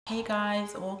Hey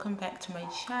guys, welcome back to my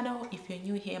channel. If you're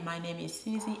new here, my name is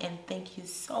Susie and thank you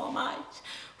so much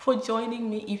for joining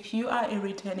me. If you are a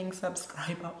returning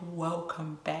subscriber,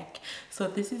 welcome back. So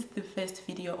this is the first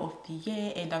video of the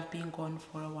year and I've been gone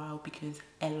for a while because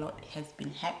a lot has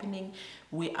been happening.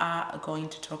 We are going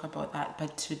to talk about that,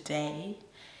 but today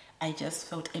I just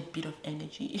felt a bit of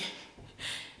energy.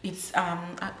 It's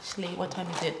actually, what time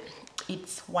is it?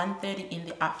 It's 1:30 in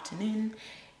the afternoon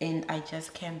and I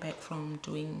just came back from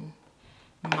doing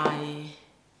my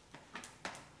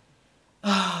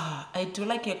I do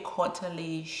like a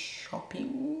quarterly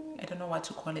shopping. I don't know what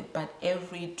to call it, but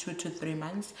every 2 to 3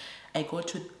 months I go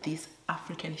to this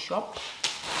African shop.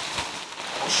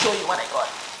 I'll show you what I got.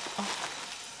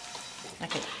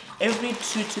 Okay, every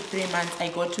 2 to 3 months I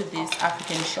go to this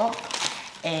African shop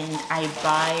and I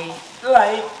buy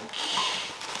like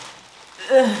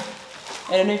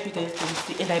I don't know if you guys can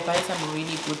see, and I buy some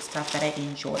really good stuff that I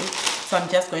enjoy. So I'm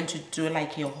just going to do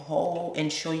like a haul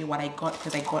and show you what I got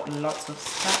because I got lots of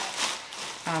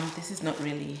stuff. This is not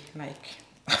really like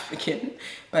African,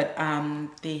 but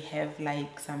they have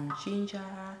like some ginger.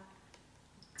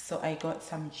 So I got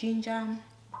some ginger.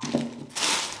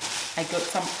 I got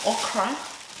some okra.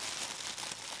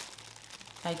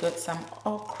 I got some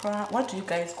okra. What do you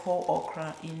guys call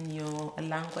okra in your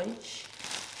language?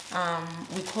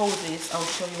 We call this, I'll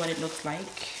show you what it looks like.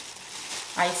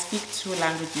 I speak 2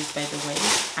 languages, by the way.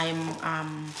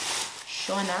 I'm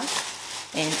Shona,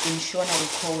 and in Shona we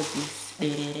call this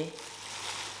derere.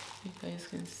 You guys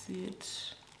can see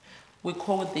it. We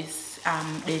call this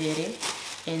derere,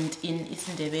 and in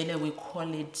Isindebele we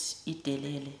call it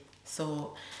idelele.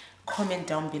 So comment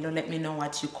down below, let me know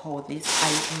what you call this.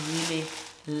 I really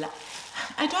love,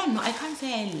 I don't know, I can't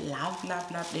say I love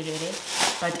derere,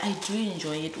 but I do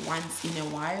enjoy it once in a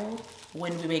while.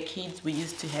 When we were kids, we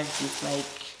used to have this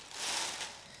like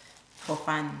for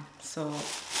fun, so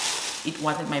it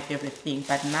wasn't my favorite thing,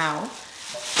 but now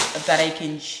that I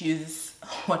can choose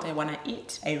what I want to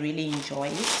eat, I really enjoy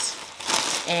it.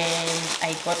 And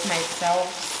I got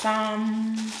myself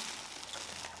some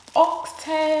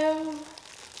oxtail.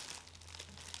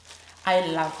 I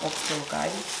love oxtail,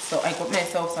 guys, so I got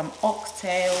myself some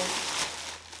oxtail.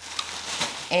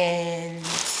 And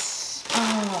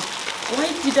why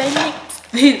did I mix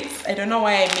this? I don't know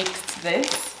why I mixed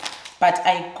this, but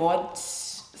I got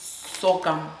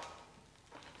sorghum.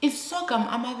 Is sorghum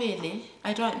amabele?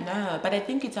 I don't know, but I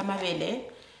think it's amabele,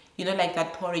 you know, like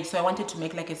that porridge. So I wanted to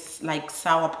make like a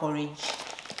sour porridge,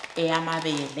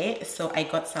 amabele. So I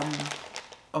got some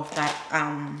of that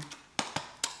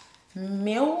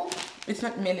meal. It's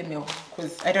not meal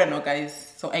because I don't know,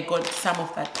 guys. So I got some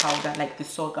of that powder, like the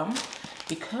sorghum,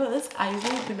 because I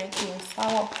will be making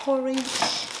sour porridge.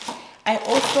 I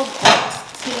also got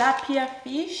tilapia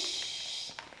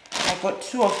fish. I got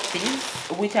 2 of these,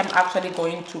 which I'm actually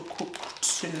going to cook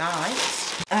tonight.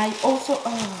 I also,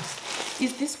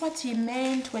 is this what he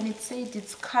meant when it said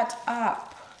it's cut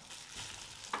up?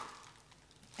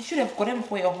 I should have gotten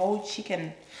for a whole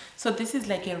chicken. So this is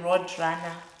like a raw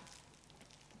runner.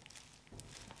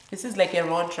 This is like a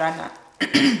raw runner.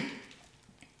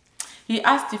 He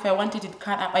asked if I wanted it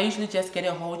cut up. I usually just get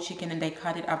a whole chicken and I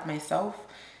cut it up myself.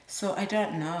 So I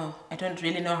don't know. I don't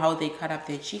really know how they cut up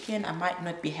their chicken. I might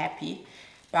not be happy,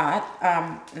 but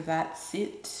that's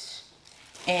it.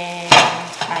 And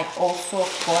I also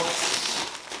got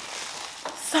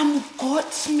some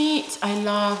goat meat. I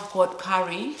love goat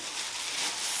curry.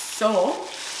 So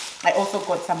I also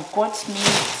got some goat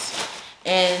meat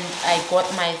and I got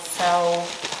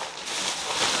myself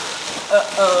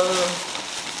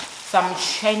some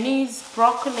Chinese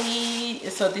broccoli.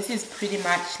 So this is pretty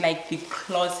much like the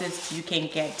closest you can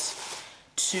get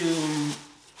to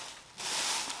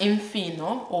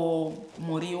infino or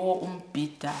muriwo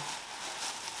umbita,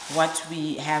 what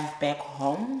we have back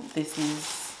home. This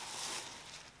is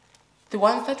the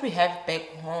ones that we have back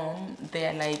home.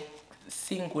 They're like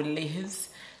single leaves,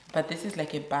 but this is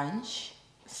like a bunch.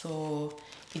 So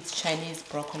it's Chinese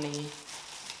broccoli.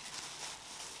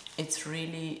 It's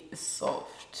really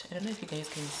soft. I don't know if you guys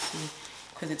can see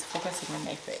because it's focusing on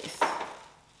my face.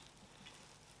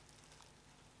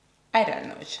 I don't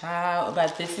know, child,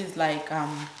 but this is like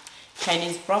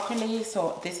Chinese broccoli.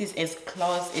 So this is as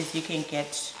close as you can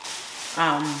get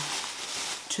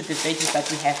to the veggies that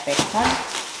we have back home.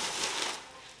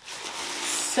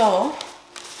 So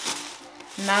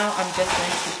now I'm just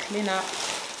going to clean up.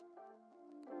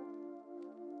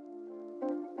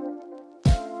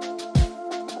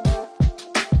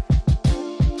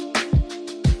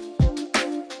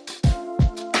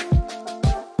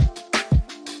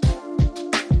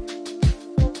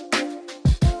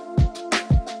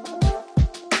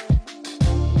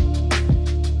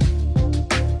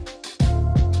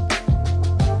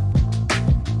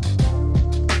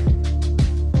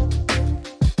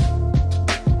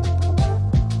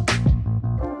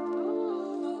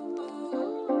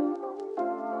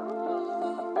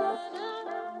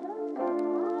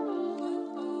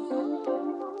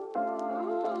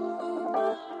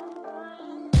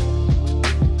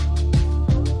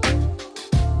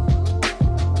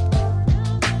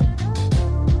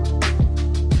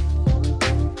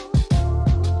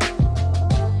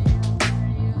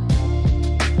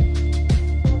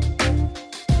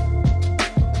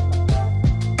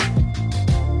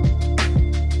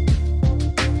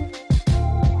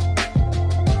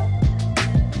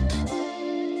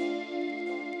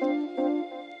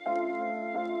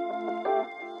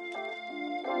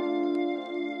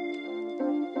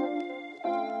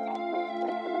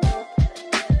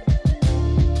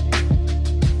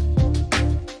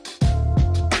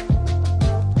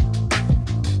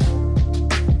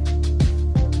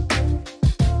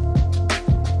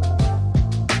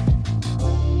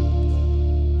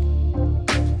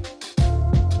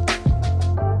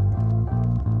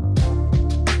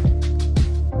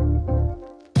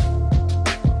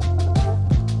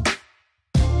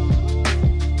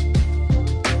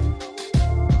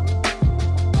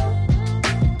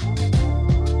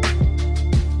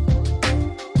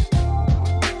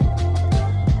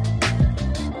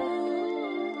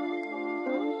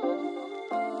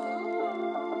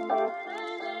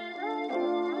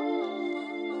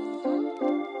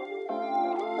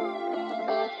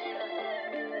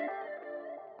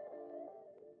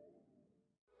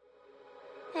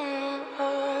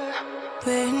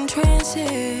 We're in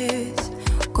trances,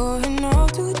 going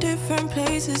off to different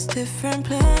places, different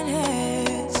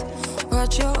planets.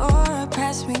 Watch your aura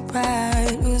pass me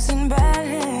by, losing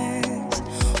balance.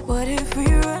 What if we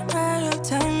run out of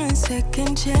time and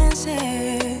second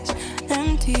chances?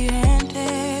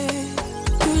 Empty-handed.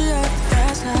 You like the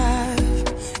fast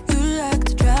life, you like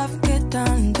to drive and get down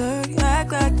and dirty,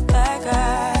 act like the bad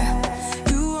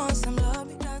guy. You want some love,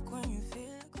 be like when you feel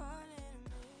like calling.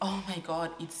 Oh my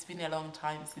god, it's been a long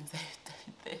time since I've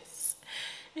done this.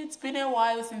 It's been a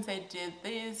while since I did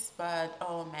this, but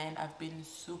oh man, I've been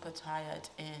super tired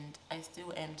and I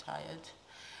still am tired.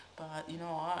 But you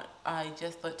know what, I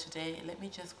just thought today, let me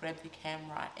just grab the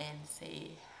camera and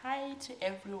say hi to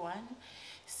everyone.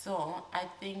 So I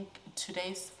think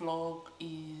today's vlog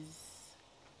is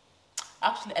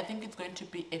actually, I think it's going to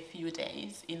be a few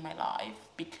days in my life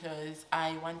because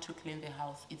I want to clean the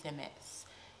house. It's a mess.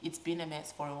 It's been a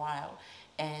mess for a while,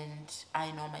 and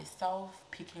I know myself,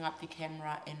 picking up the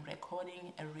camera and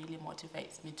recording, it really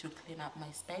motivates me to clean up my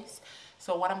space.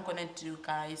 So what I'm gonna do,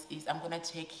 guys, is I'm gonna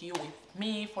take you with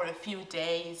me for a few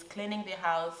days cleaning the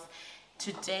house.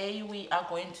 Today we are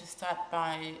going to start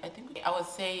by, I think I was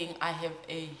saying I have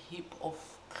a heap of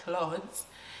clothes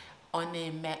on a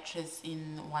mattress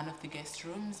in one of the guest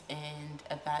rooms, and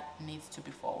that needs to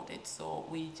be folded. So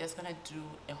we're just gonna do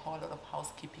a whole lot of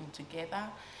housekeeping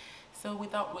together. So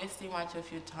without wasting much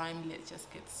of your time, let's just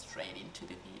get straight into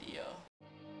the video.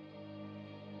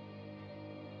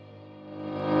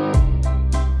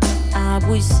 I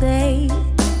would say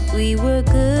we were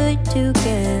good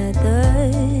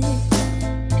together.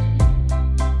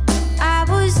 I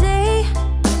would say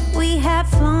we had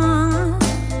fun,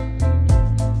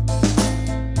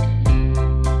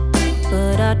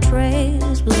 but our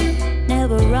trails will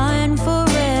never run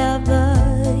forever.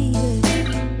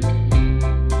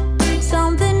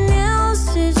 Something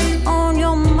else is on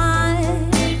your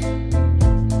mind,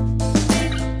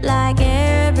 like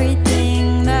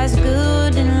everything that's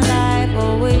good in life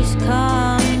always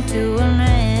come to an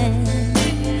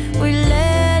end. We're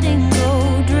letting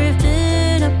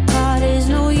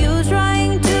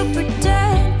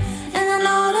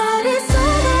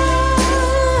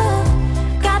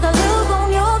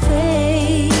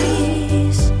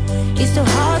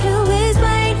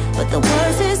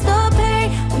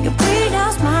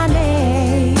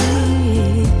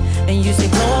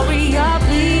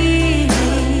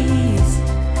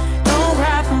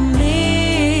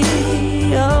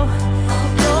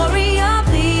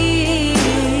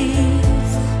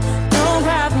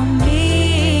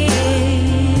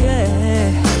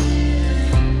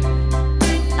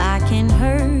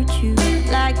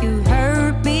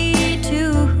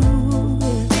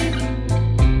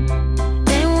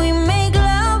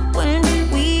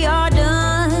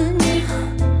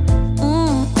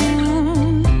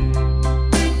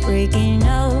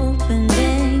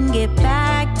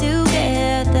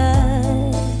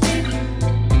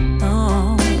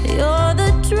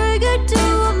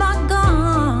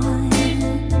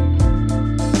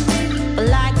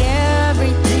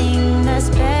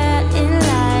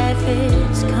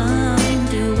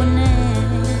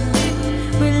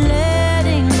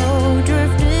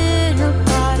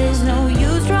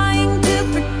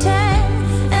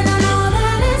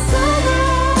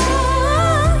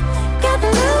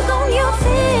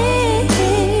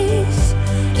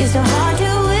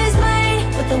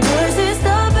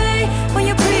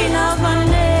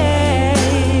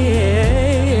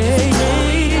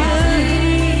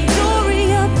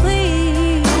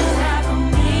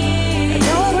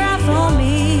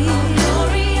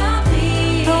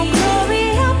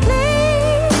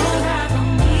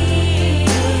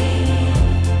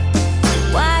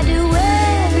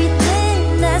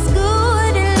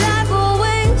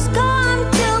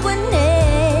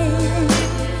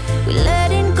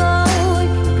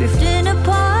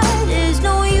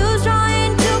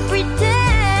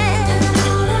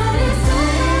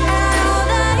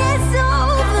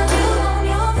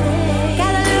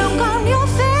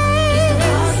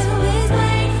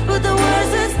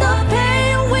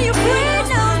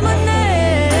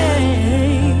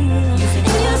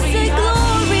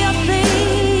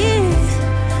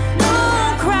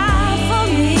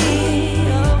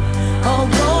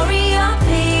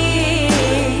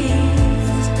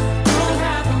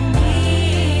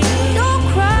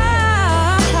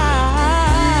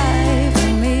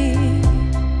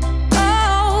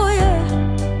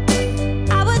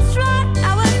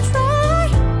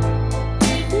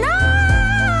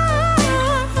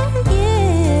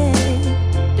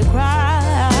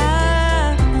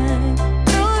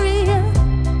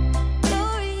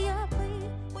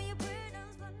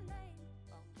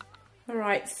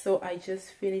Alright, so I just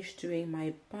finished doing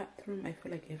my bathroom. I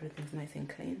feel like everything's nice and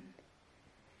clean.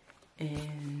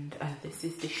 And this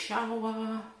is the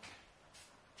shower.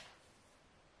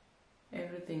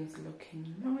 Everything's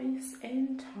looking nice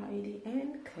and tidy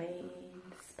and clean,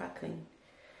 sparkling.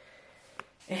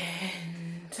 And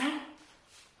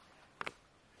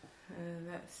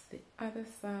that's the other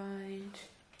side.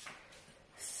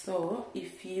 So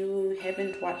if you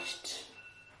haven't watched,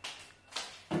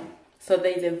 so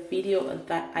there's a video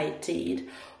that I did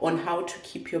on how to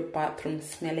keep your bathroom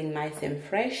smelling nice and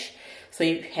fresh. So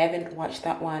if you haven't watched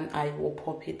that one, I will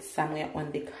pop it somewhere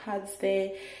on the cards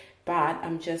there. But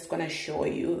I'm just gonna show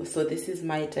you. So this is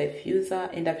my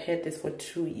diffuser, and I've had this for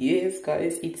 2 years,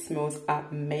 guys. It smells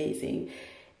amazing.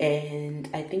 And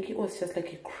I think it was just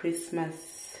like a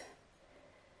Christmas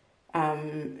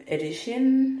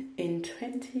edition in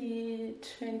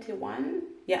 2021.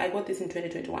 Yeah, I got this in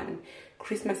 2021,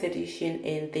 Christmas edition,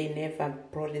 and they never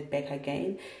brought it back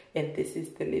again. And this is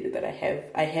the lid that I have.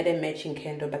 I had a matching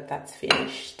candle, but that's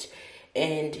finished.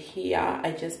 And here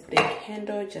I just put a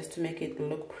candle just to make it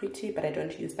look pretty, but I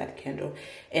don't use that candle.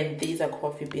 And these are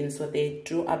coffee beans, so they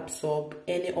do absorb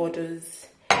any odors,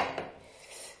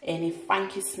 any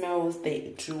funky smells.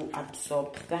 They do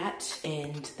absorb that,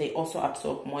 and they also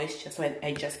absorb moisture. So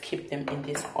I just keep them in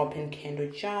this open candle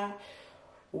jar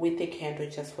with the candle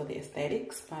just for the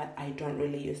aesthetics, but I don't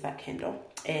really use that candle.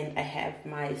 And I have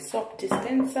my soap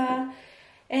dispenser,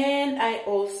 and I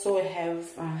also have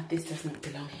this does not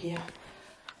belong here.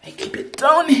 I keep it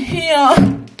down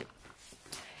here.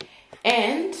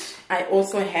 And I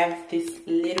also have this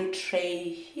little tray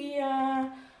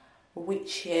here,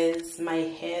 which is my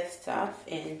hair stuff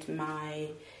and my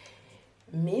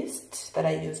mist that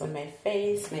I use on my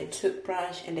face, my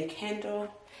toothbrush, and a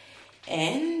candle.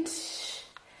 And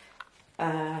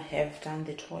I have done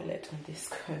the toilet on this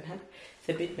corner. It's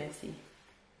a bit messy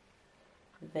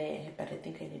there, but I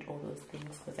think I need all those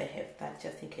things because I have that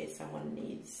just in case someone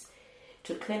needs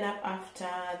to clean up after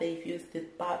they've used the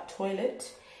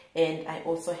toilet. And I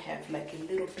also have like a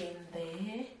little bin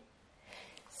there.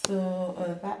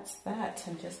 So that's that.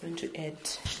 I'm just going to add,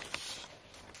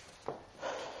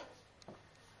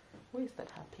 where is that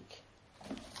harpic?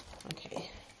 Okay,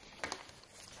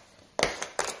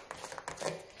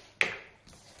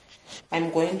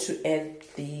 I'm going to add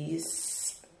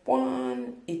this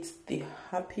one. It's the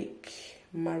Harpic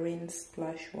Marine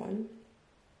Splash one.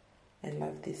 I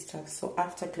love this stuff. So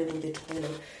after cleaning the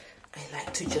toilet, I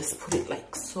like to just put it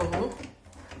like so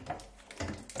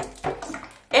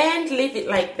and leave it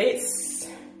like this.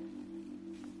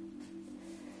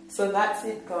 So that's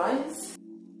it, guys.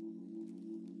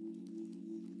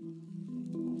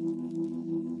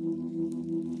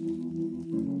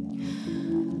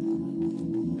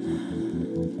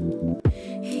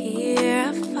 Here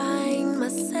I find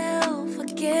myself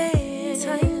again,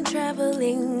 time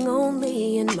traveling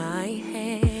only in my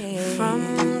head.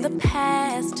 From the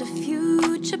past to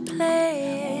future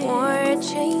play, more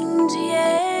change,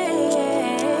 yeah.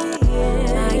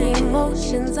 My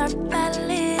emotions are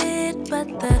valid, but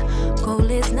the goal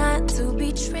is not to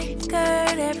be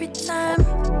triggered every time.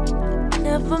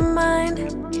 Never mind,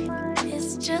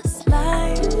 it's just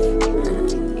life.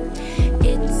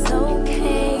 It's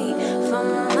okay for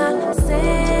my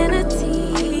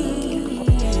sanity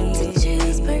to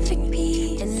choose perfect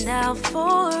peace, and I'll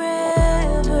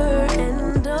forever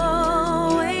and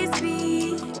always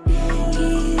be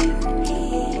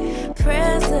here,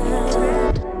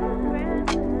 present.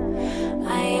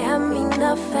 I am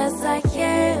enough as I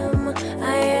am.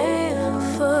 I am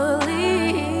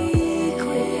fully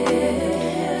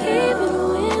equipped, even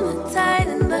when the tide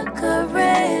and the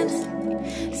current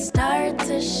start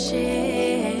to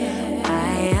shift. I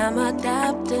am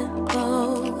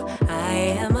adaptable. I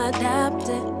am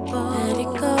adaptable. Let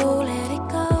it go, let it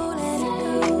go, let it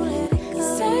go, let it go. It's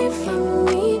safe for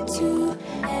me to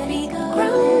be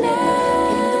grounded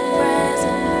in the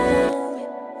present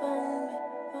moment.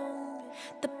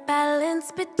 The balance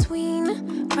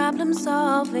between problem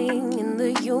solving and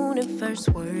the universe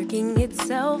working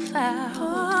itself out.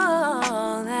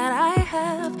 All that I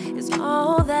have is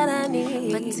all that I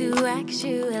need, but to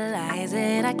actualize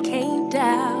it I can't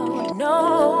doubt,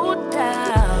 no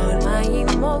doubt. My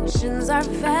emotions are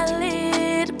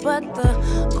valid, but the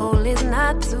goal is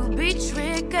not to be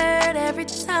triggered every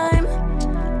time.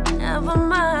 Never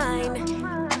mind,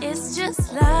 it's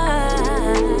just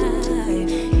life.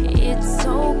 It's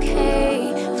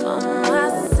okay for my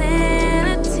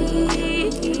sanity.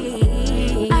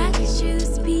 I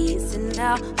choose peace, and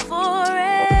I'll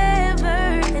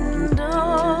forever and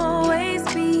always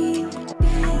be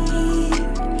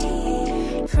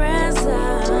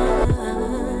present.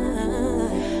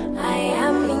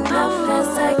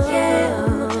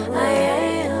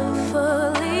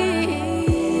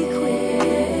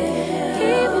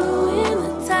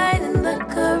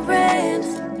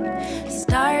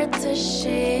 heart to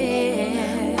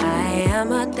share. I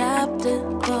am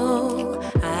adaptable.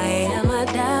 I am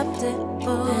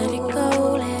adaptable. Let it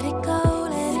go, let it go,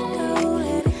 let it go,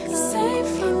 let it go. Safe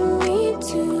for me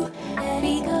to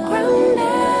be grounded in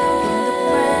the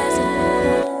present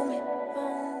moment.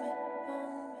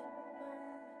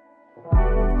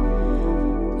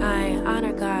 I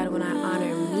honor God when I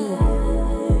honor me.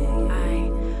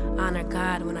 I honor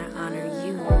God when I honor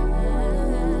you.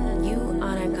 You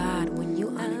honor God when you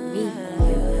honor me.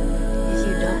 If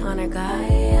you don't honor God,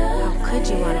 how could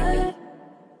you honor me?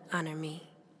 Honor me.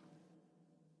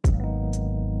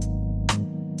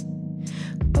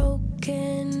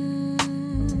 Broken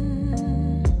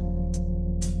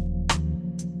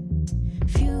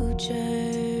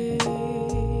future.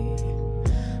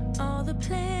 All the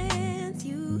plans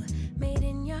you made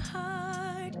in your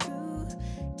heart grew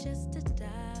just to die.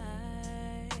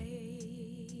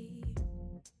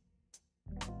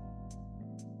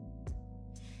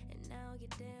 And now your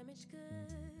damaged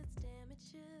goods, damage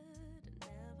should have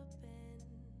never been.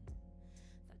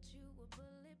 Thought you were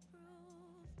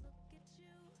bulletproof. Look at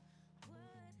you,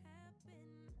 what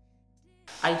happened?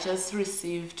 I just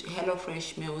received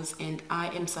HelloFresh meals and I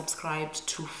am subscribed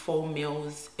to 4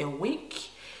 meals a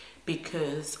week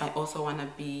because I also want to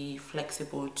be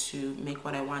flexible to make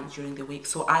what I want during the week.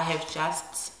 So I have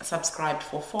just subscribed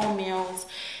for 4 meals,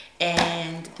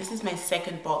 and this is my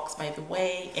second box, by the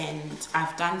way, and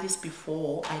I've done this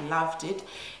before. I loved it,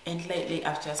 and lately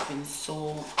I've just been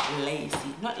so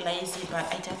lazy. Not lazy, but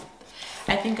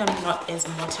I think I'm not as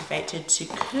motivated to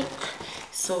cook.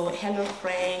 So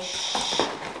HelloFresh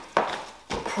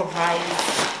provides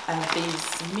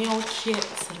these meal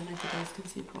kits. I don't know if you guys can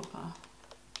see proper.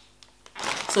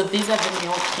 So these are the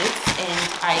meal kits, and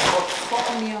I got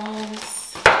 4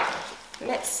 meals.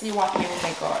 Let's see what meals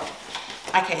I got.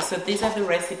 Okay, so these are the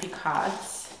recipe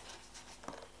cards.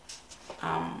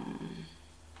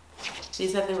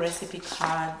 These are the recipe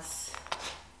cards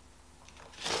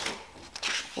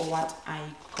for what I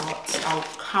got. I'll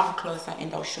come closer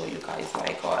and I'll show you guys what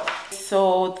I got.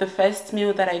 So the first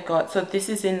meal that I got, so this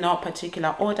is in no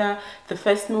particular order. The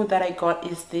first meal that I got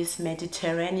is this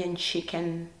Mediterranean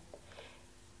chicken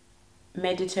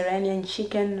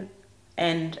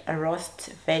and a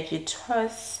roast veggie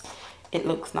toast. It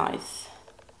looks nice.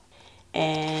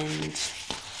 And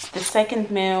the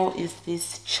second meal is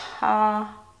this I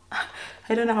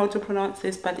don't know how to pronounce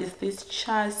this, but it's this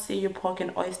char siu pork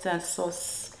and oyster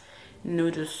sauce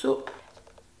noodle soup.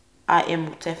 I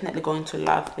am definitely going to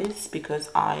love this because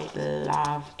I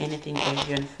love anything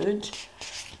Asian food,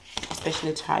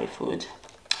 especially Thai food.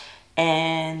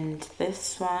 And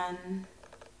this one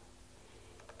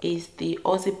is the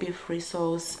Aussie beef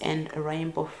rissoles and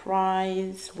rainbow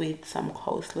fries with some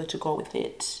coleslaw to go with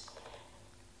it.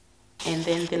 And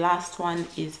then the last one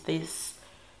is this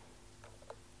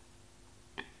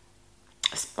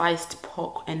spiced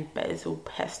pork and basil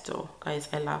pesto. Guys,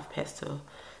 I love pesto,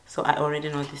 so I already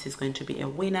know this is going to be a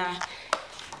winner.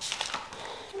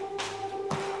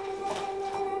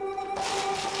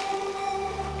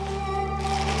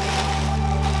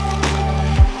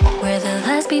 We're the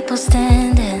last people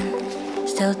standing,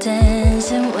 still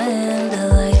dancing when the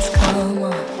lights come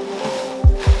on.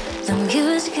 The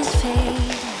music is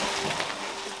fading.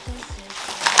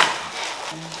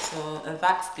 So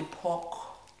that's the pork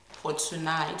for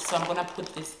tonight. So I'm gonna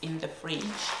put this in the fridge,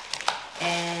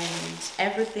 and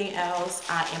everything else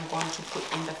I am going to put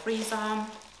in the freezer.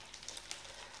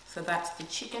 So that's the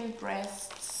chicken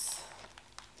breasts,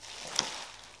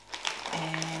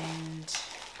 and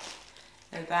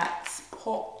that's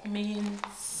pork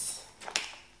mince.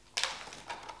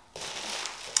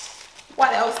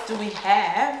 What else do we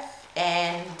have?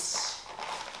 And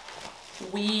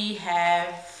we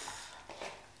have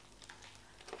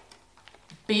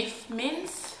beef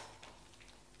mince,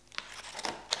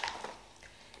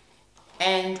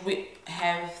 and we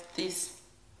have this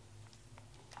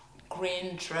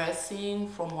green dressing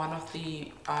from one of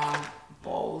the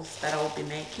bowls that I'll be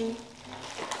making.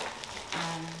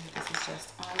 This is just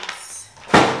ice,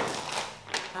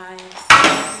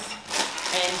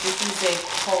 and this is a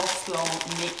coleslaw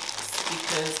mix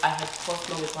because I have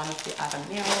coleslaw with one of the other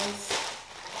meals.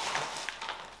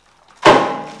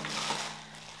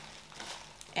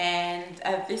 And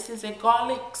this is a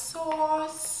garlic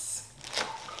sauce,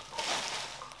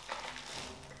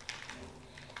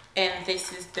 and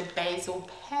this is the basil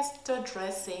pesto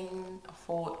dressing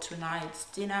for tonight's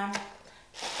dinner.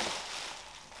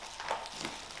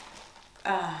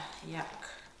 Yuck.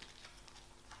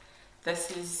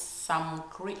 This is some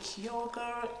Greek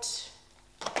yogurt,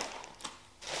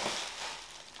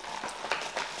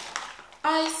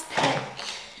 ice pack,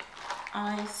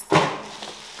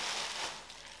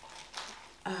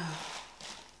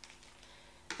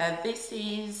 This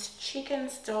is chicken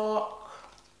stock.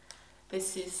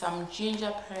 This is some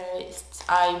ginger paste.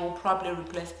 I will probably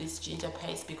replace this ginger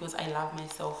paste because I love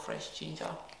myself fresh ginger.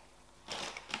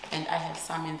 And I have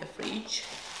some in the fridge.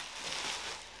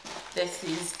 This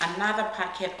is another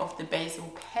packet of the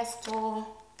basil pesto.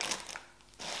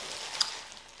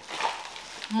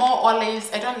 More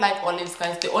olives. I don't like olives,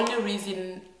 guys. The only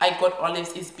reason I got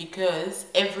olives is because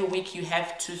every week you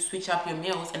have to switch up your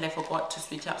meals, and I forgot to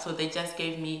switch up, so they just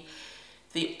gave me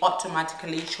the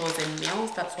automatically chosen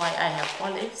meals. That's why I have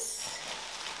olives.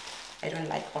 I don't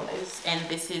like olives. And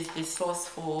this is the sauce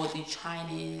for the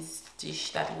Chinese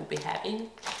dish that we'll be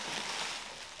having.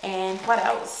 And what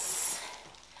else?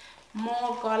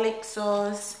 More garlic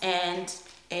sauce and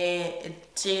a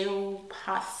dill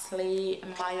parsley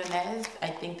mayonnaise. I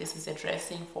think this is a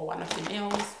dressing for one of the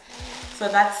meals. So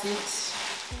that's it.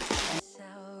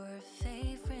 Our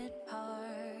favorite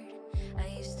part. I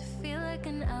used to feel like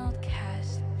an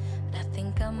outcast, but I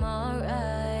think I'm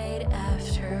alright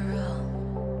after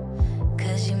all.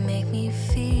 'Cause you make me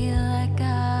feel like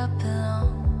I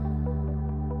belong.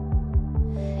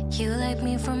 You like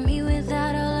me from me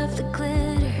without all of the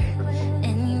glitter,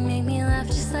 and you make me laugh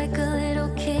just like a little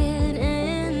kid.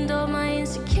 And all my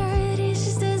insecurities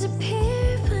just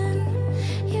disappear when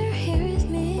you're here with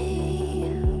me.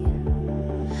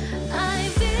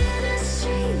 I've been a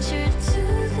stranger to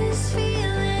this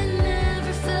feeling,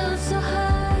 never felt so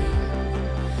high.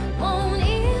 Won't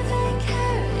even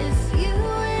care if you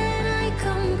and I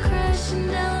come crashing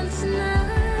down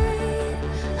tonight.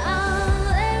 I'll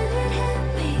let it hit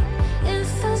me. It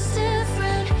feels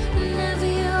different whenever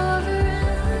you're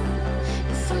around.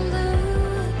 If I'm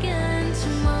blue again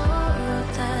tomorrow,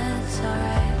 that's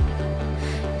alright.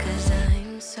 'Cause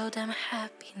I'm so damn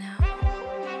happy now.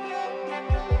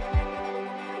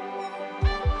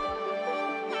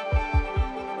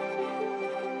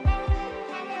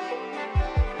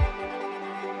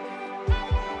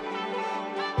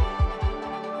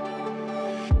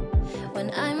 When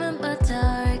I'm at my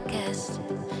darkest,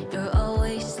 you're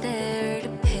always there to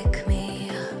pick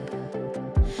me up.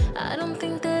 I don't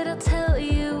think that I'll tell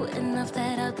you enough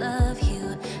that I love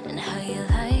you and how you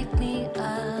light me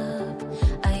up.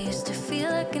 I used to feel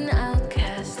like an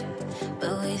outcast,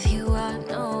 but with you I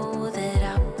know that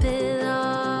I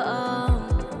belong.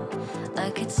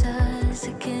 Like it's us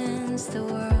against the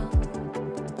world.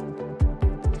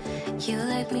 You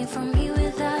like me from me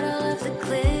without all of the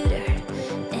glitter,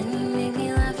 and you make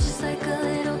me laugh just like a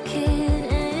little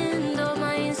kid. And all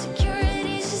my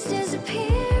insecurities just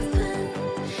disappear when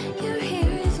you're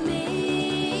here with me.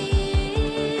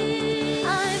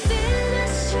 I've been a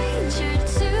stranger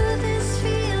to this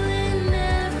feeling,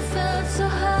 never felt so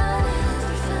high.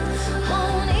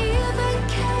 Won't even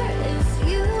care if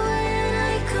you and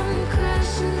I come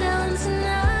crashing down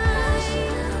tonight.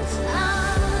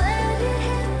 I'll let it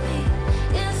hit me.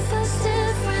 It feels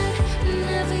different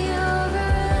whenever you're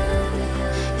around.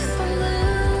 If I'm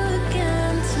blue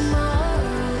again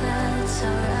tomorrow, that's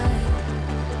alright.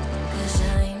 'Cause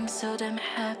I'm so damn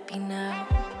happy now.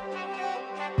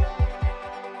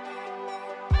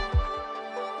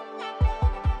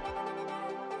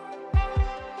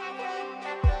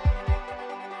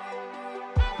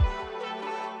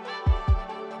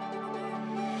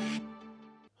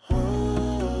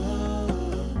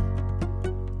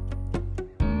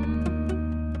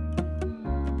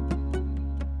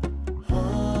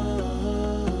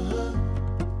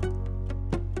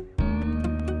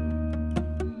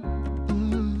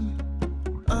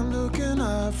 I'm looking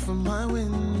out from my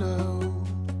window.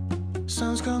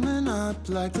 Sun's coming up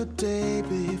like the day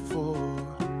before.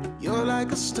 You're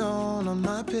like a stone on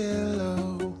my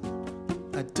pillow.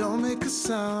 I don't make a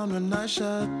sound when I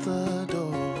shut the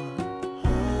door.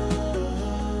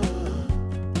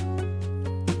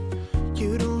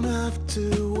 You don't have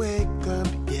to wake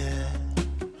up yet.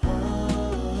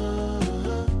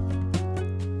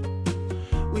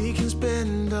 We can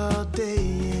spend all day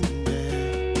in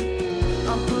bed.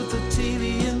 I'll put the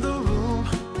TV in the room.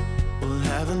 We'll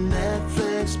have a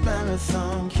Netflix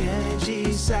marathon, Kenny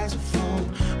G saxophone.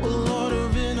 We'll order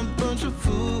in a bunch of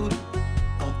food.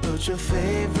 I'll put your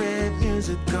favorite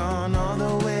music on all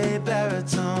the way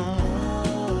baritone.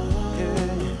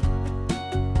 Yeah.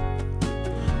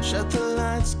 Shut the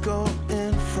lights, go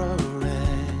infrared.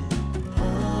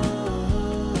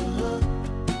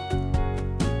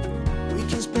 We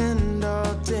can spend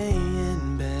all day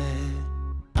in bed.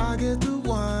 I get the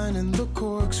wine and the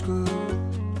corkscrew.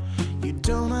 You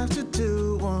don't have to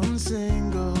do one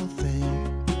single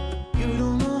thing. You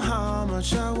don't know how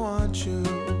much I want you.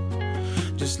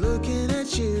 Just looking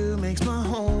at you makes my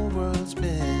whole world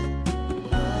spin.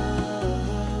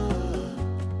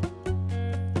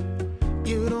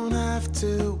 You don't have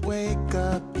to wake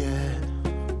up yet.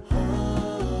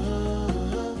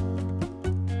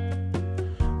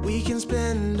 We can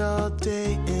spend all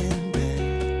day in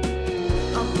bed.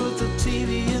 I'll put the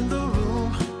TV in the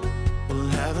room. We'll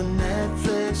have a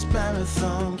Netflix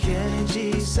marathon. Kenny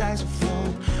G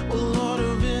saxophone. We'll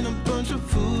order in a bunch of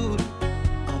food.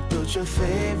 I'll put your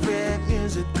favorite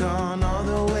music on all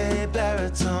the way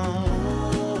baritone.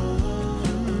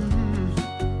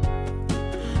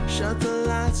 Shut the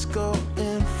lights, go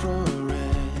infrared.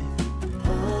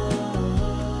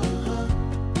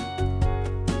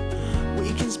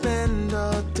 We can spend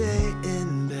all day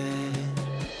in bed.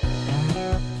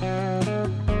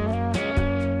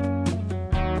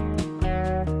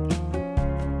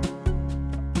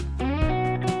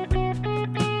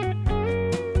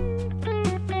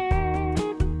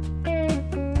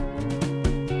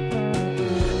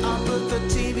 I'll put the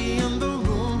TV in the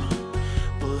room.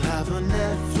 We'll have a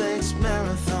Netflix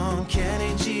marathon.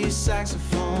 Kenny G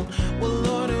saxophone. We'll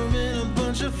order in a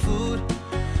bunch of food.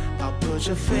 I'll put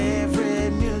your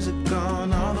favorite music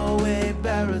on all the way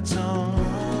baritone.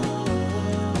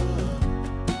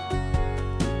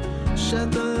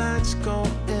 Shut the lights, go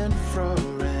infrared.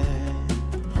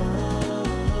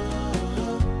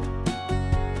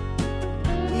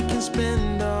 We can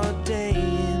spend all day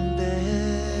in bed.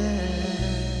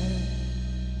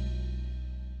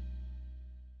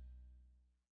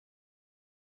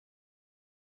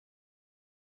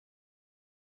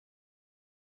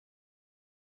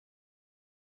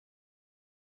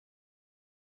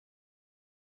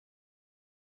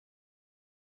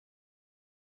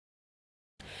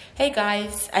 Hey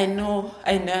guys, I know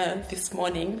this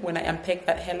morning when I unpacked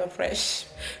that HelloFresh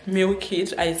meal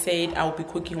kit, I said I'll be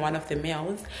cooking one of the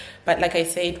meals, but like I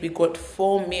said, we got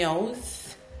 4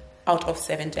 meals out of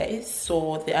 7 days,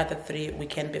 so the other 3 we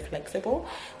can be flexible.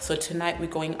 So tonight we're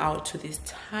going out to this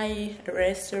Thai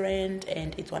restaurant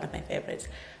and it's one of my favorites.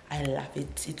 I love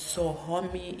it. It's so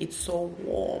homey, it's so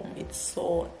warm, it's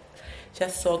so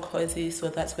just so cozy. So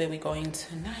that's where we're going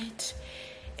tonight.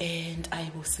 And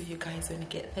I will see you guys when we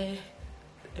get there.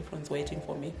 Everyone's waiting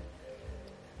for me.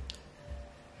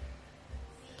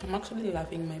 I'm actually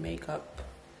loving my makeup.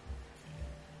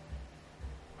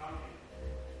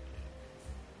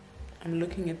 I'm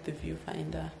looking at the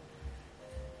viewfinder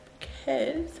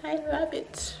because I love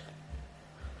it.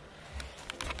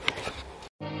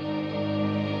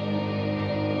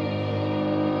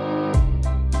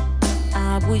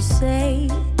 I would say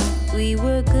we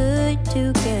were good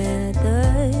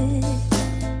together.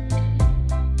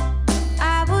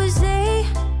 I would say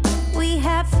we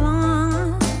had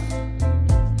fun,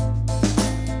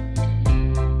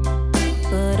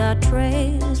 but our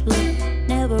trails will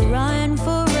never run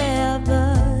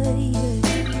forever.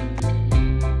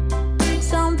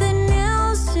 Something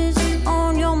else is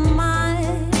on your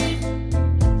mind,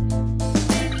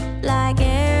 like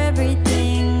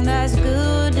everything that's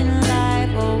good in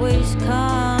life always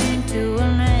comes to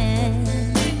an end.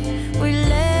 We're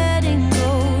letting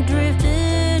go,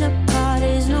 drifting apart.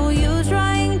 There's no use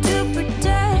trying to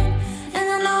pretend. And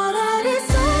I know that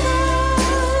it's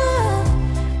over.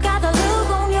 Got the look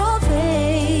on your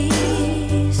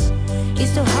face.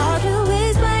 It's so hard to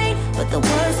explain, but the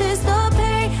worst is the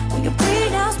pain when you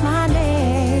pronounce my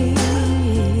name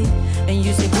and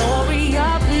you say,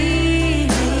 Gloria,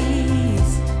 please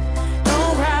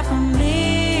don't cry for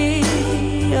me.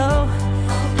 Oh,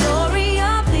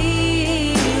 Gloria,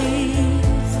 please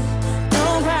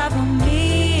don't cry for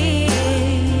me.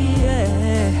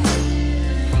 Yeah.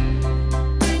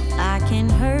 I can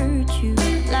hurt you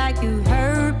like you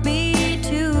hurt me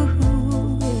too.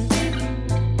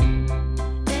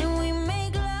 Then we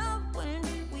make love when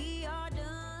we are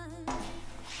done.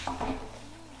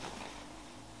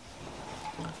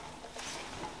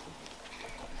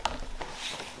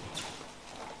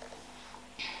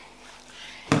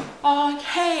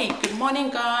 Okay, good morning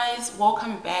guys,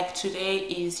 welcome back. Today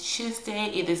is Tuesday.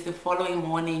 It is the following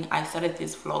morning. I started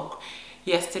this vlog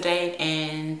yesterday,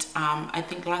 and I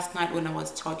think last night when I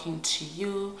was talking to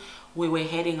you, we were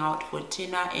heading out for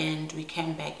dinner and we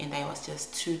came back and I was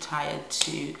just too tired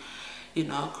to, you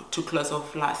know, to close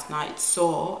off last night.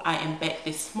 So I am back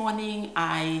this morning.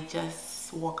 I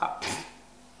just woke up.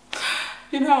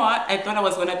 You know what? I thought I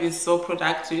was gonna be so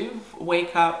productive,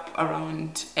 wake up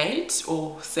around 8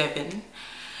 or 7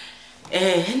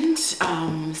 and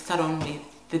start on with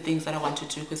the things that I want to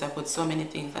do, because I've got so many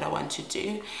things that I want to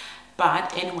do.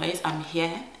 But anyways, I'm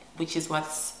here, which is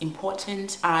what's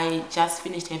important. I just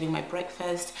finished having my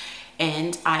breakfast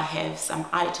and I have some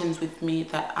items with me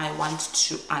that I want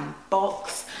to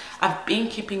unbox. I've been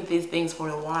keeping these things for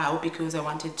a while because I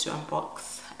wanted to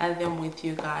unbox them with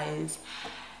you guys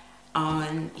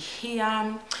on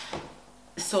here.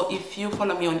 So if you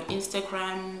follow me on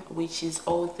Instagram, which is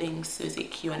all things Susie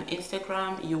Q on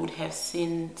Instagram, you would have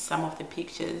seen some of the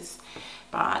pictures,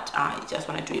 but I just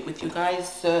want to do it with you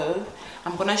guys. So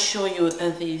I'm gonna show you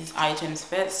these items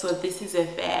first. So this is a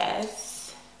vase.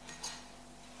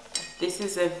 This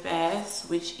is a vase,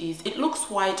 which is, it looks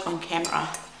white on camera.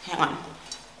 Hang on.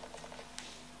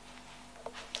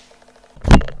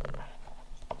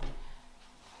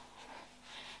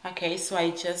 Okay, so I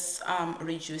just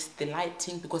reduced the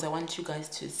lighting because I want you guys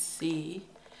to see,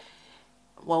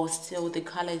 while still the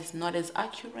color is not as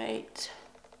accurate,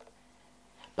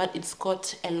 but it's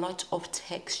got a lot of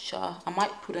texture. I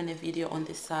might put on a video on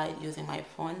the side using my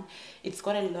phone. It's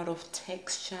got a lot of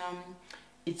texture.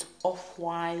 It's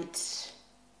off-white,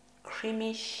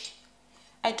 creamish.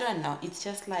 I don't know, it's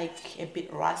just like a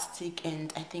bit rustic,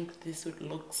 and I think this would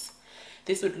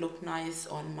look nice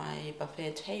on my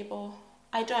buffet table.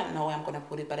 I don't know where I'm gonna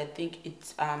put it, but I think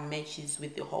it matches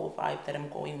with the whole vibe that I'm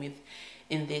going with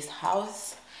in this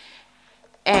house.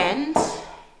 And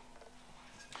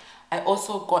I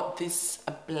also got this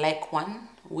black one,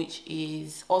 which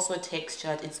is also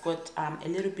textured. It's got a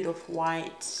little bit of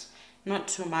white, not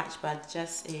too much, but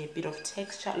just a bit of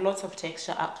texture, lots of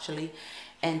texture actually,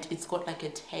 and it's got like a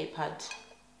tapered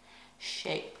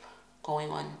shape going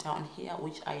on down here,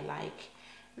 which I like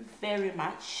very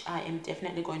much. I am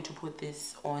definitely going to put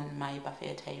this on my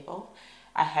buffet table.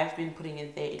 I have been putting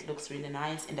it there. It looks really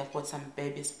nice, and I've got some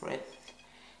baby's breath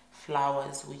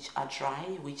flowers which are dry,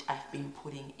 which I've been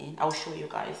putting in. I'll show you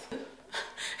guys.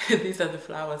 These are the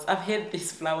flowers. I've had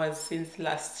these flowers since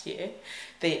last year.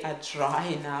 They are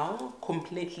dry now,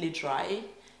 completely dry,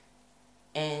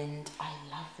 and I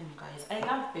love them, guys. I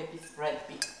love baby's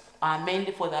breath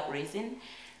mainly for that reason,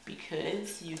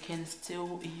 because you can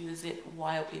still use it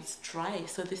while it's dry.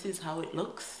 So this is how it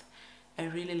looks. I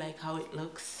really like how it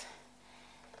looks,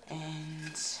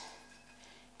 and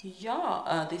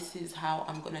yeah, this is how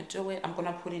I'm gonna do it. I'm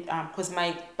gonna put it because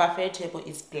my buffet table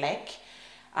is black,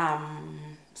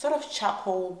 sort of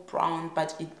charcoal brown,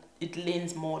 but it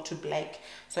leans more to black.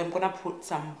 So I'm gonna put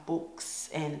some books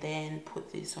and then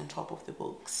put this on top of the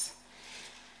books.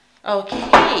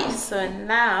 Okay, so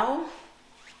now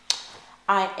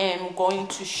I am going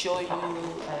to show you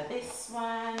this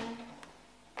one.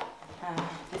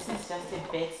 This is just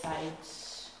a bedside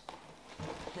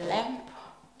lamp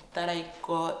that I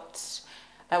got.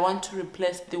 I want to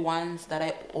replace the ones that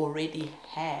I already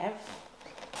have.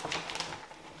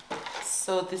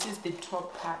 So this is the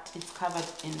top part. It's covered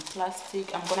in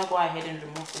plastic. I'm gonna go ahead and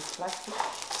remove this plastic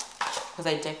because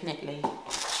I definitely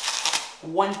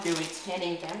won't be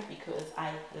returning them because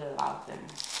I love them.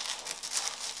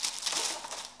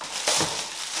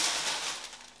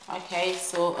 Okay,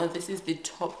 so this is the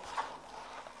top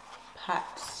part.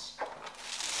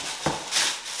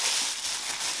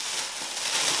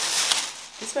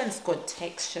 This one's got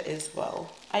texture as well.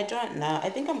 I don't know. I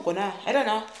don't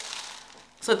know.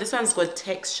 So this one's got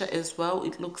texture as well.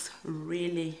 It looks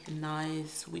really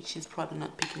nice, which is probably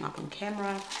not picking up on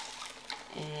camera.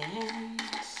 And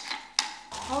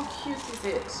how cute is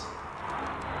it?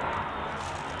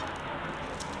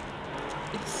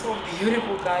 It's so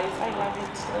beautiful, guys. I love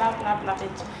it. Love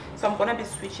it. So I'm gonna be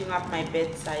switching up my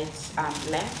bedside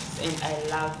lamps, and I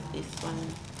love this one.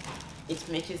 It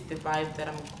matches the vibe that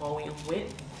I'm going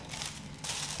with.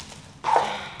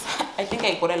 I think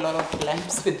I got a lot of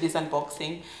lamps with this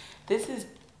unboxing. This is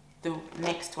the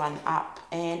next one up,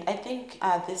 and I think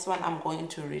this one I'm going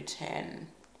to return.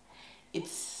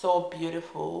 It's so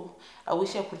beautiful. I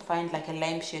wish I could find like a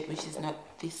lampshade which is not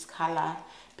this color,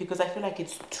 because I feel like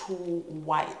it's too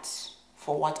white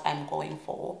for what I'm going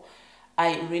for.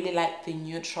 I really like the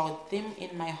neutral theme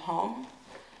in my home,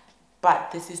 but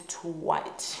this is too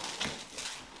white.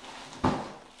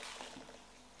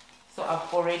 So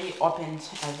I've already opened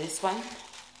this one.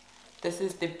 This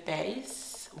is the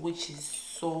base, which is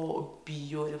so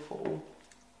beautiful.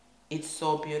 It's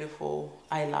so beautiful.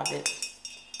 I love it.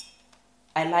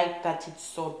 I like that it's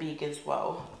so big as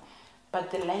well.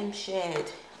 But the lampshade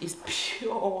is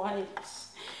pure white,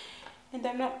 and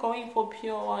I'm not going for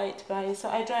pure white, guys. So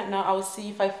I don't know. I'll see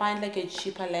if I find like a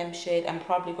cheaper lampshade. I'm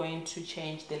probably going to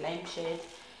change the lampshade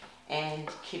and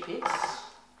keep it.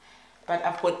 But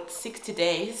I've got 60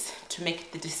 days to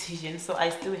make the decision, so I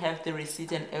still have the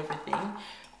receipt and everything.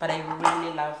 But I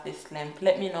really love this lamp.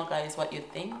 Let me know, guys, what you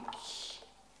think.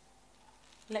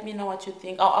 Let me know what you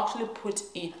think. I'll actually put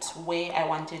it where I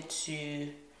wanted to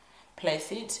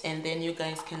place it, and then you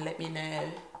guys can let me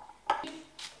know.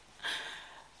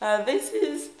 This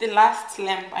is the last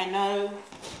lamp. I know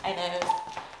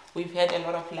we've had a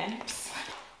lot of lamps.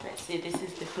 Let's see, this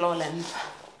is the floor lamp.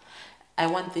 I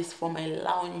want this for my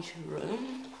lounge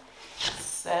room,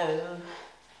 so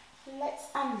let's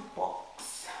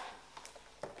unbox.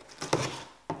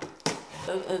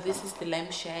 This is the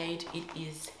lampshade. It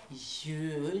is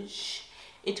huge.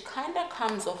 It kind of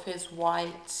comes off as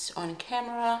white on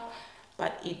camera,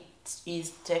 but it is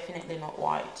definitely not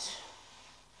white.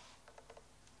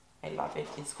 I love it.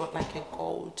 It's got like a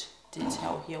gold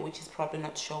detail here, which is probably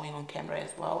not showing on camera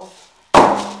as well.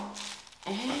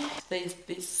 And there's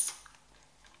this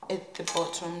at the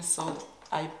bottom, so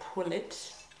I pull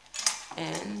it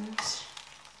and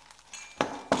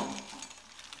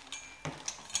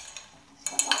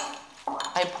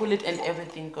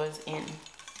everything goes in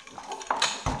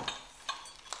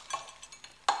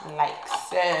like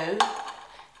so.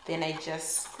 Then I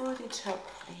just screw the top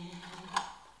in.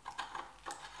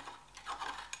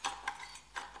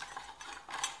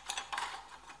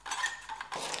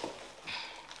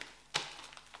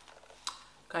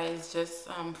 Guys, just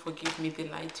forgive me, the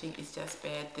lighting is just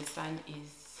bad. The sun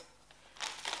is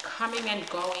coming and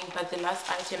going, but the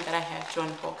last item that I have to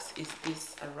unbox is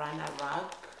this runner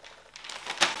rug,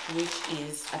 which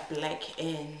is a black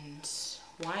and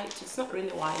white. It's not really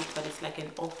white, but it's like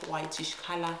an off-whitish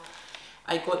color.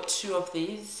 I got 2 of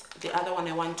these. The other one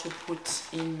I want to put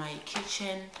in my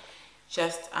kitchen.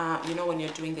 Just you know, when you're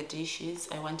doing the dishes,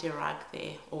 I want a rug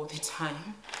there all the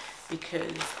time,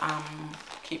 because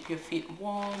keep your feet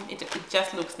warm. It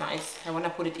just looks nice. I want to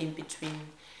put it in between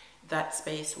that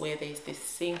space where there's this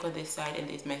sink on this side and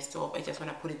there's my stove. I just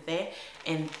want to put it there,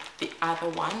 and the other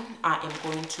one I am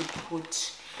going to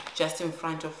put just in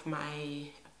front of my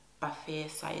buffet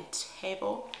side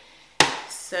table.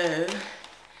 So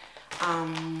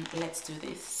let's do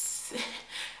this.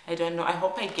 I don't know, I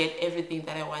hope I get everything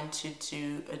that I want to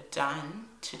do done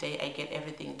today. I get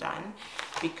everything done,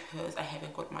 because I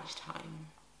haven't got much time,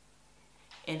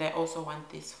 and I also want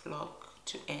this vlog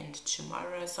to end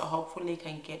tomorrow. So hopefully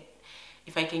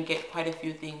if I can get quite a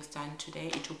few things done today,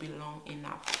 it will be long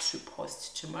enough to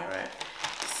post tomorrow.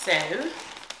 So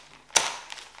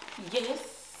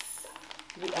yes,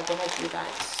 we are gonna do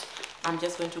that. I'm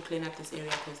just going to clean up this area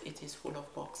because it is full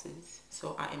of boxes,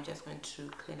 so I am just going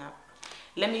to clean up.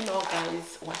 Let me know,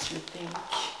 guys, what you think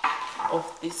of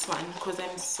this one, because I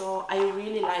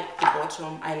really like the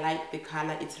bottom. I like the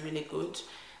color, it's really good,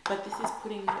 but this is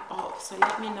putting me off. So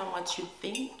let me know what you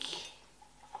think.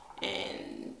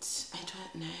 And I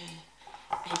don't know,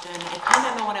 I kind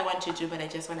of know what I want to do, but I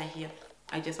just want to hear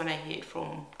it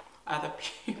from other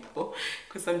people,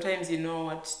 because sometimes you know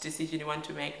what decision you want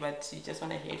to make, but you just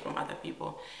want to hear it from other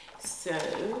people. So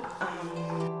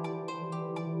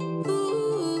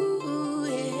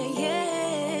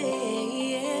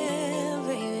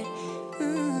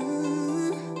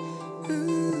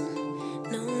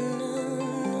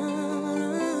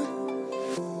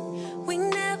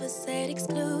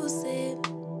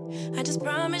I just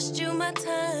promised you my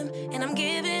time, and I'm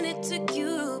giving it to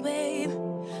you, babe.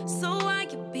 So why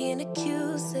you being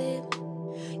accusing?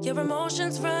 Your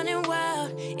emotions running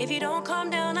wild. If you don't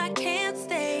calm down, I can't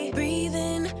stay. Breathe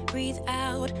in, breathe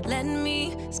out. Let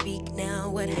me speak now.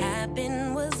 What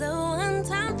happened was a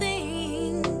one-time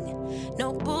thing.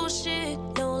 No bullshit,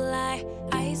 no lie.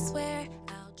 I swear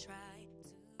I'll try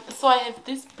to. So I have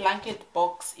this blanket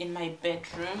box in my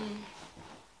bedroom.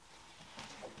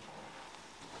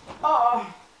 Oh,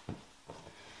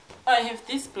 I have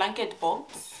this blanket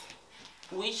box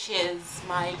which has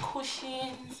my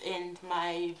cushions and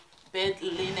my bed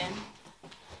linen,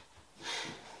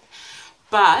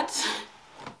 but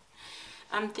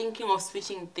I'm thinking of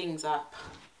switching things up.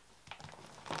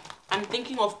 I'm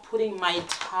thinking of putting my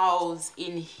towels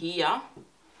in here,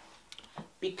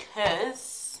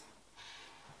 because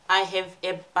I have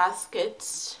a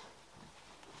basket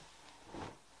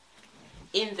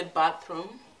in the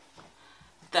bathroom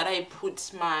that I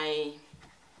put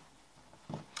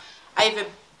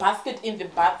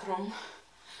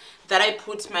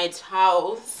my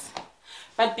towels,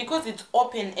 but because it's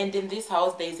open and in this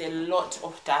house there's a lot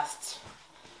of dust,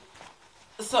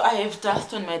 so I have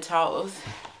dust on my towels.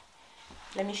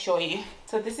 Let me show you.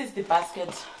 So this is the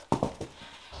basket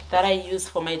that I use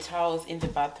for my towels in the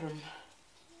bathroom,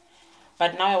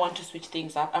 but now I want to switch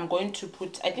things up. I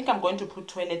think I'm going to put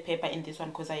toilet paper in this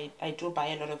one, because I do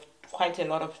buy quite a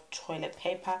lot of toilet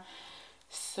paper.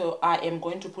 So I am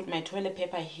going to put my toilet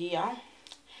paper here,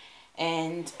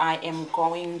 and I am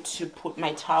going to put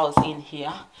my towels in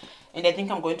here, and I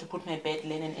think I'm going to put my bed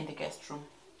linen in the guest room.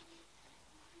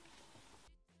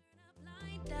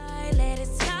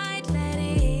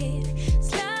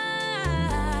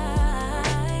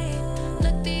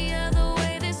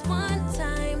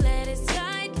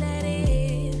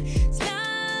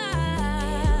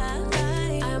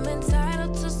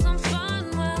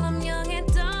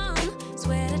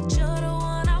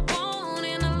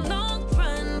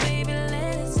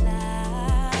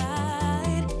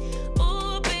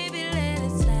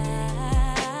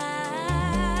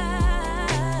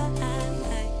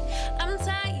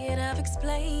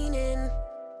 explaining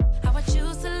how I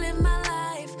choose to live my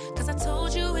life. Cause I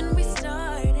told you when we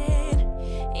started,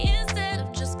 instead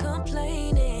of just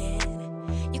complaining,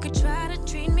 you could try to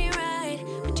treat me right,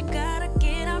 but you gotta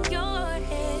get out your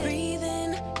head. Breathe in,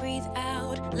 breathe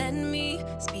out, let me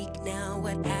speak now.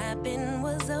 What happened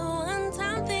was a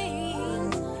one-time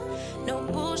thing. No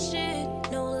bullshit,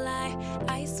 no lie,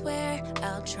 I swear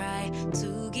I'll try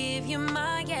to give you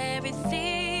my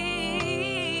everything.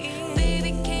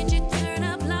 Baby, can't you turn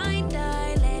a blind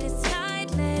eye? Let it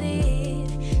slide, let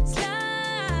it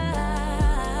slide.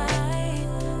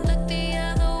 Look the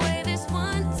other way this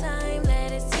one time.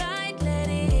 Let it slide, let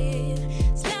it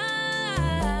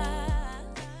slide.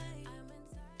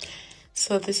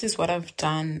 So this is what I've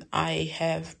done. I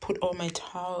have put all my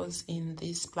towels in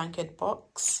this blanket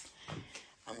box.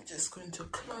 I'm just going to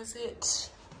close it.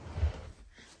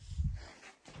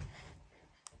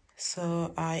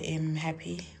 So I am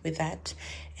happy with that,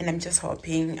 and I'm just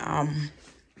hoping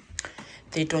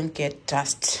they don't get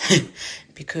dust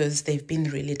because they've been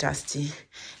really dusty.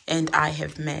 And I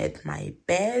have made my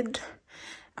bed.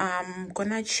 I'm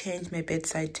gonna change my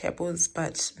bedside tables,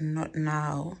 but not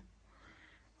now.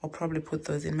 I'll probably put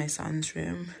those in my son's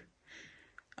room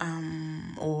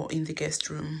or in the guest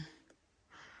room.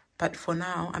 But for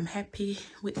now, I'm happy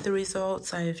with the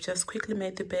results. I've just quickly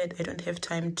made the bed. I don't have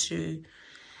time to,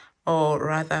 or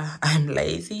rather, I'm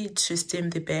lazy to steam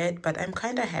the bed, but I'm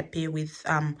kind of happy with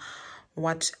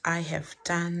what I have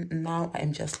done. Now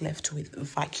I'm just left with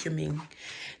vacuuming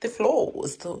the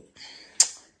floors, though,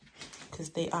 because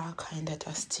they are kind of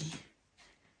dusty.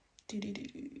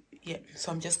 Yeah,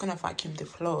 so I'm just gonna vacuum the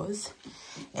floors,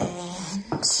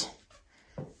 and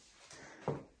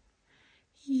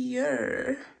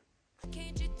yeah.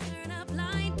 Can't you turn a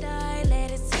blind eye?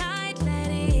 Let it slide, let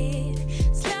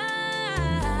it slide.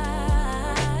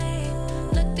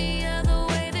 Look the other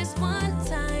way this one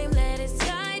time. Let it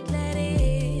slide, let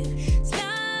it slide.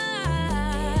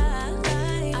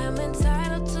 I'm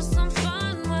entitled to some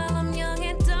fun while I'm young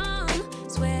and dumb.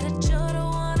 Swear that you're the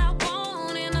one I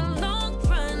want in the long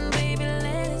run. Baby,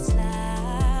 let it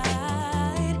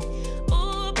slide.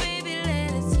 Oh, baby,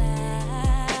 let it slide.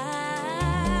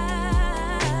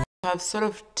 I've sort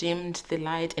of dimmed the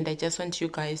light, and I just want you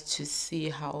guys to see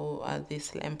how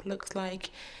this lamp looks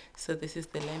like. So this is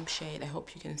the lamp shade. I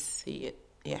hope you can see it.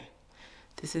 Yeah,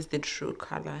 this is the true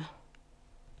color.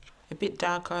 A bit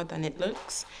darker than it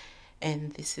looks.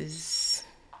 And this is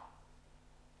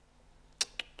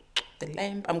the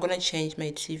lamp. I'm gonna change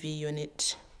my TV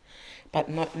unit, but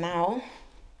not now.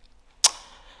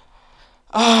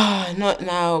 Not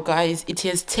now, guys. It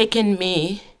has taken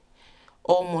me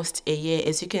almost a year.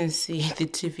 As you can see, the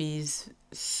TV is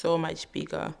so much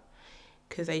bigger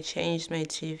because I changed my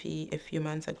TV a few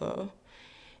months ago,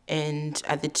 and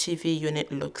the TV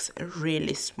unit looks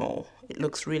really small. It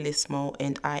looks really small,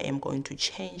 and I am going to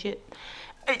change it.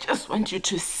 I just want you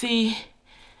to see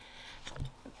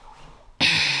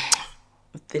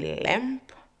the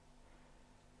lamp.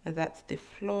 That's the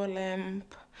floor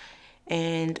lamp,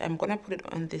 and I'm gonna put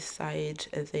it on this side,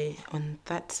 on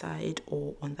that side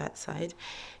or on that side.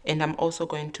 And I'm also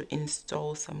going to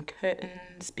install some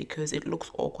curtains because it looks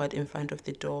awkward in front of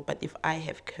the door, but if I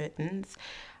have curtains,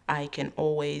 I can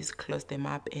always close them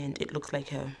up and it looks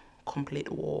like a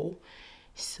complete wall.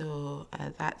 So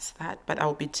that's that, but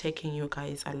I'll be taking you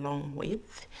guys along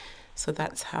with. So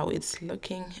that's how it's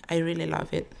looking. I really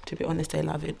love it, to be honest. I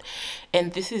love it.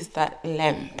 And this is that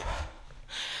lamp.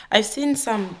 I've seen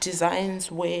some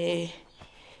designs where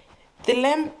the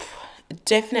lamp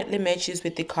definitely matches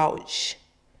with the couch,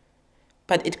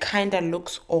 but it kind of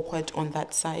looks awkward on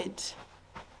that side.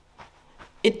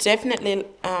 It definitely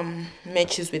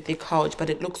matches with the couch, but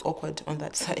it looks awkward on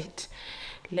that side.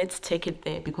 Let's take it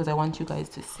there because I want you guys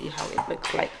to see how it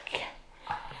looks like.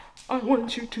 I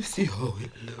want you to see how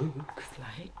it looks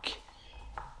like.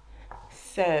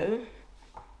 So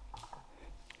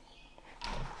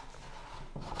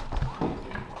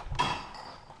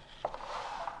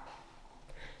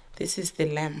this is the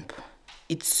lamp.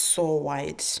 It's so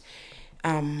wide.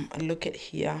 Look at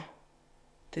here.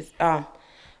 This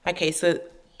okay, so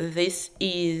this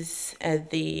is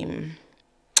the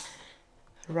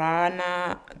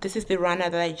runner. This is the runner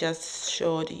that I just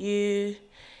showed you.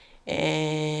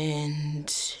 And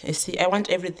you see, I want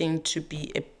everything to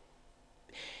be a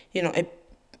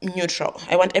neutral.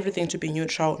 I want everything to be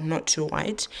neutral, not too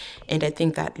white. And I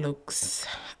think that looks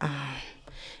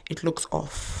it looks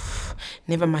off.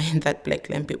 Never mind that black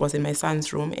lamp. It was in my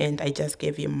son's room, and I just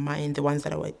gave him mine, the ones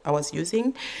that I was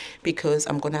using, because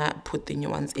I'm gonna put the new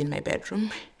ones in my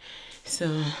bedroom.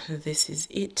 So this is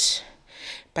it.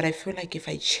 but I feel like if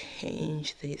I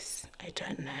change this, I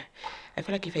don't know, I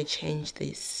feel like if I change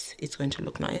this, it's going to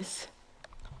look nice.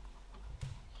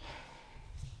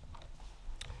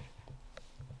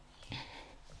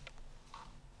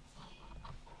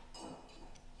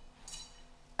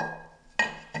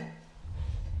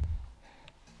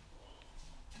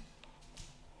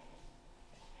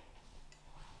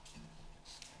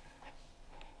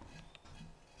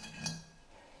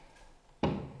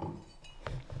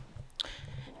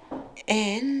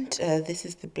 And this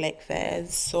is the black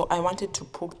vase. So I wanted to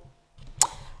put,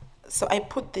 so I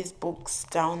put these books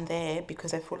down there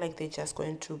because I feel like they're just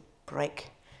going to break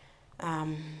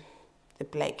the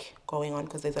black going on,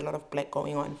 because there's a lot of black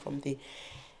going on from the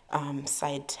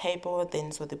side table.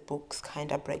 Then so the books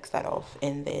kind of breaks that off,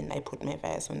 and then I put my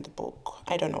vase on the book.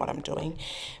 I don't know what I'm doing,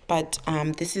 but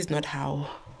this is not how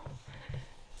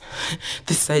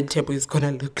the side table is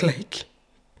gonna look like.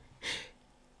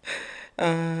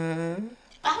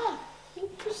 You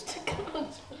pushed the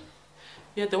cards.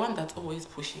 You're the one that's always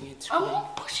pushing it. I'm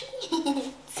not pushing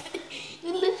it.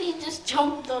 You literally just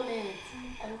jumped on it.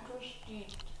 I pushed you.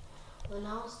 When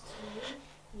I was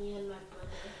 2, me and my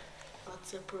brother got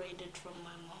separated from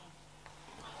my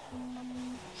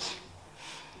mom.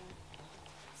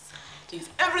 Is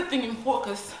everything in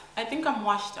focus? I think I'm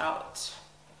washed out.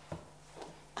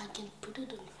 I can put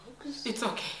it in focus. It's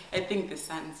okay. I think the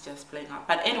sun's just playing up.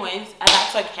 But anyways,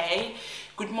 that's okay.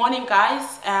 Good morning,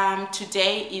 guys.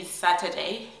 Today is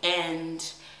Saturday, and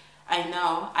I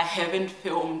know I haven't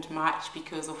filmed much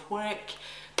because of work.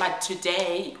 But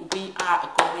today we are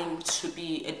going to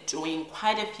be doing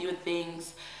quite a few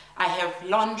things. I have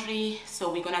laundry,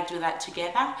 so we're gonna do that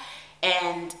together.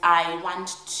 And I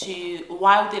want to,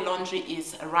 while the laundry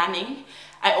is running,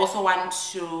 I also want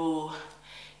to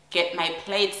get my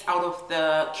plates out of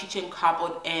the kitchen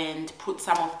cupboard and put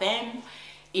some of them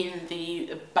in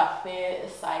the buffet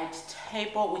side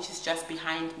table, which is just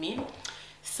behind me.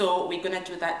 So we're gonna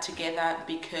do that together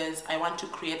because I want to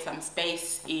create some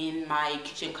space in my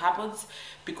kitchen cupboards,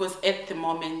 because at the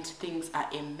moment things are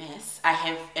a mess. I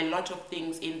have a lot of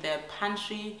things in the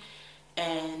pantry,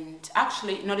 and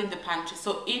actually not in the pantry,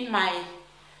 so in my,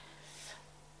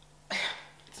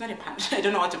 it's not a pantry, I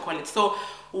don't know what to call it. So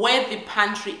where the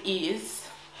pantry is,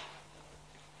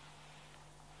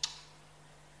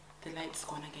 the light's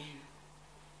gone again.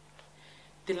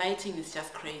 The lighting is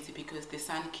just crazy because the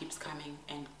sun keeps coming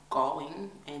and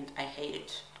going, and I hate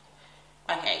it.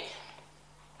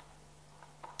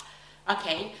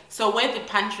 Okay, so where the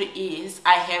pantry is,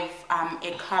 I have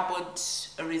a cupboard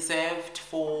reserved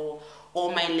for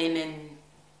all my linen,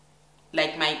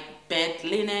 like my bed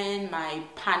linen, my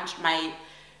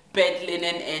bed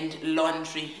linen and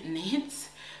laundry needs.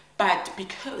 But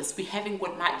because we haven't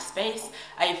got much space,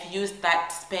 I've used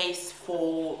that space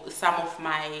for some of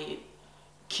my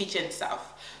kitchen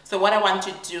stuff. So what I want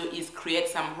to do is create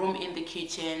some room in the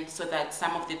kitchen so that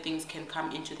some of the things can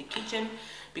come into the kitchen,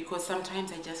 because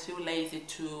sometimes I just feel lazy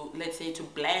to, let's say, to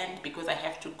blend, because I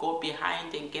have to go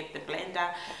behind and get the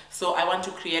blender. So I want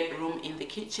to create room in the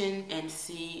kitchen and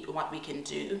see what we can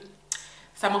do.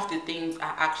 Some of the things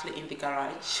are actually in the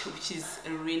garage, which is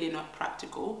really not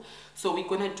practical. So we're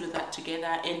gonna do that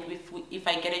together. And if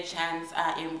I get a chance,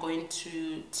 I am going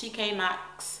to TK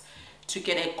Maxx to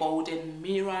get a golden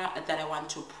mirror that I want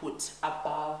to put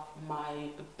above my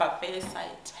buffet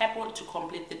side table to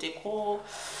complete the decor.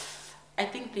 I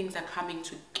think things are coming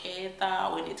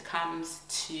together when it comes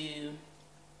to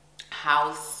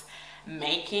house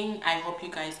making. I hope you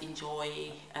guys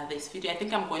enjoy this video. I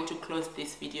think I'm going to close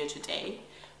this video today.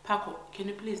 Paco, can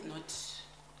you please not?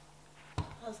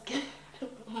 I was getting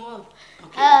Mom.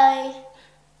 Okay. Hi.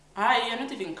 Hi, you're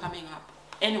not even coming up.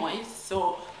 Anyways,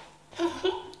 so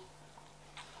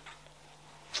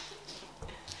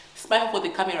smile for the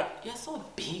camera. You're so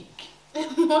big.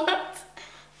 What?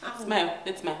 Smile.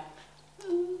 Let's smile.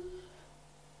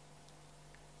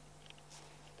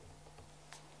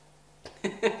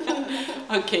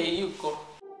 Okay, you go.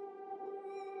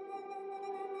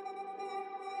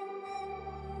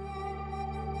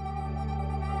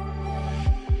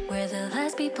 We're the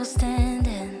last people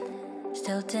standing,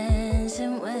 still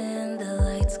dancing when the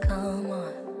lights come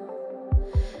on.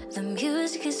 The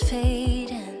music is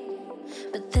fading,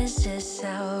 but this is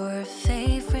our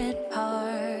favorite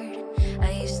part.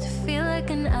 I used to feel like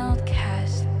an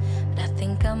outcast, but I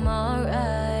think I'm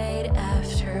alright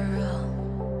after all.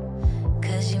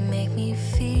 'Cause you make me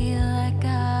feel like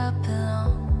I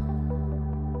belong.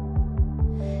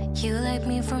 You like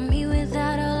me from me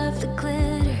without all of the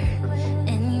glitter,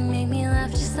 and you make me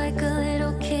laugh just like a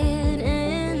little kid.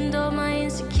 And all my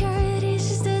insecurities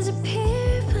just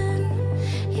disappear when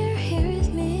you're here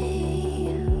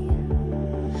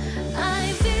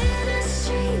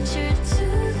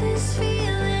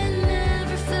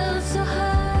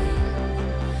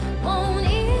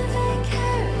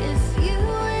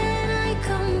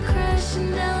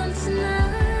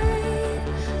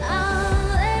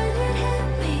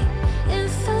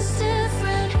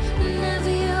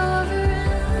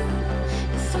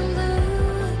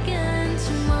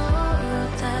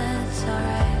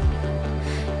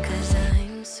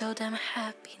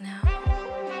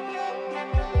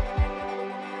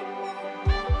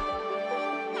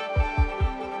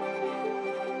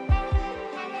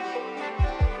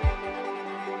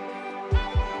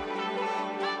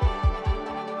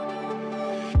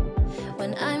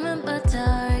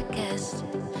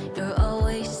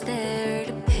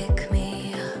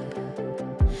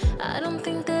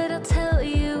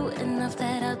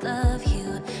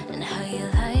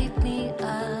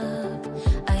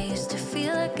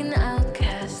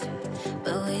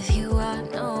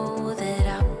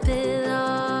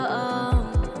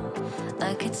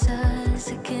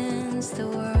the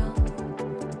world.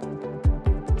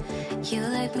 You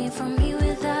let me from me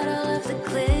without all of the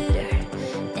glitter,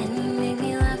 and you make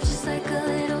me laugh just like a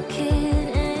little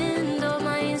kid. And all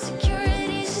my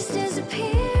insecurities just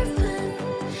disappear when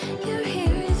you're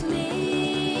here with me.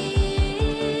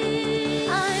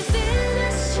 I've been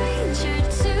a stranger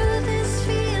to this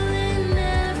feeling,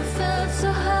 never felt so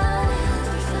high.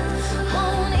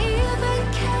 Won't even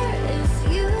care if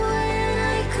you and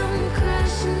I come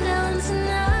crashing down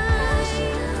tonight.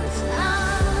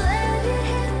 I'll let it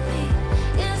hit me.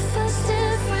 It feels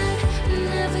different,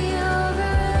 never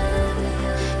over.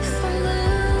 If I'm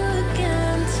blue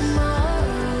again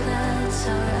tomorrow, that's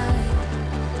alright,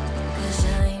 'cause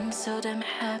I'm so damn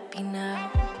happy now.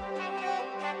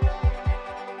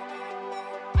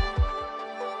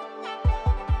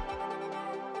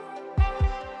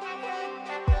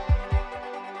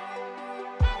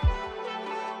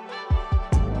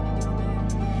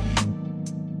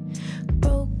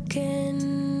 Broken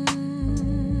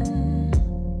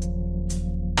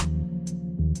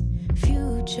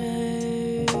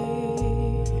future,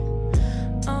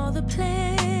 all the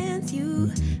plans you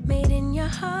made in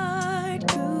your heart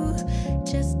grew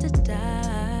just to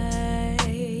die.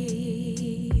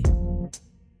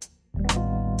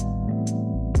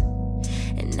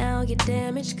 And now your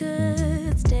damaged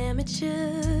goods, damaged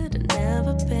should have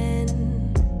never been.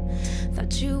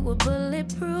 Thought you were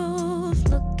bulletproof,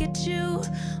 look at you,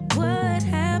 what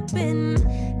happened?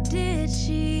 Did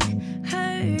she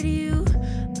hurt you?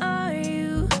 Are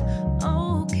you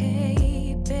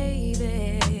okay,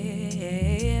 baby?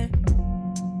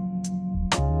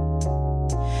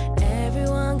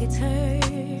 Everyone gets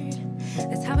hurt,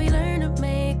 that's how we learn to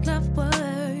make love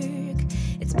work.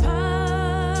 It's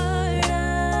part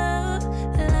of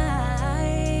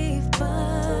life,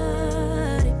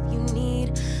 but if you need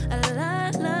a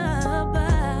lullaby,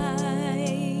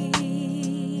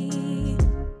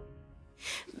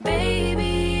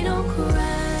 baby, don't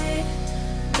cry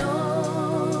no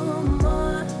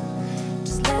more.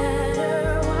 Just let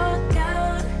her walk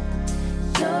out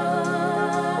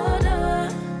your door.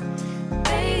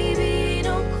 Baby,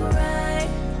 don't cry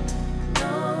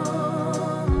no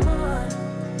more.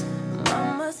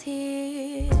 Mama's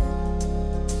here.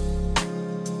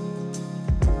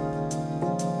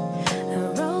 I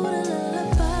wrote a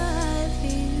lullaby for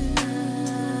you.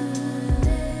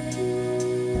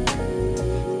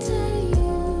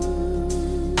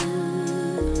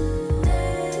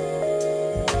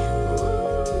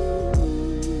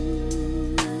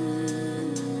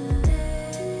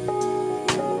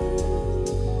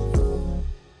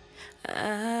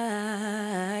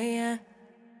 Yeah.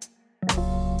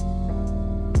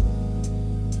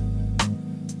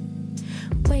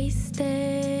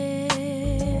 Wasted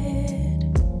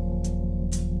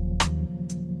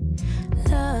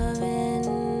loving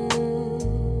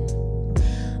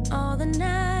all the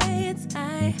nights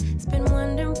I spent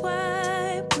wondering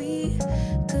why we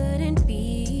couldn't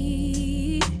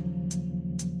be.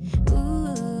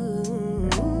 Ooh.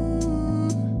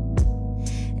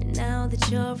 And now that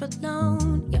you're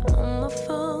alone, you're on my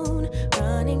phone,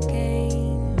 running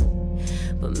game.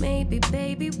 But maybe,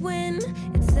 baby, when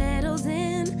it settles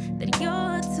in that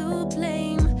you're to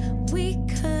blame, we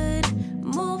could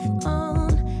move on,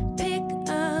 pick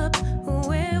up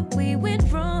where we went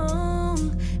wrong,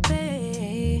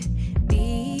 baby.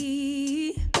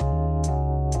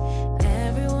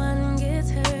 Everyone gets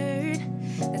hurt,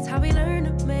 that's how we learn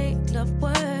to make love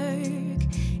work.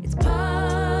 It's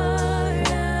part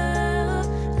of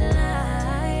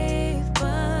life,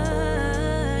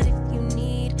 but if you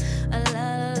need a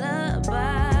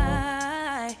lullaby,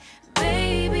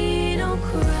 baby, don't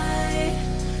cry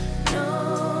no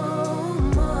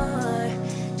more.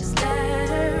 Just let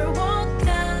her walk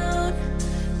out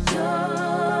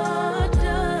your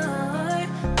door.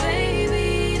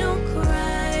 Baby, don't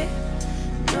cry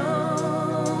no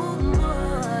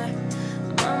more.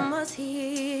 Mama's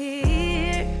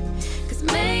here, 'cause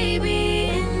maybe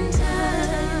in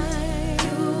time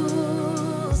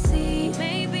you'll see,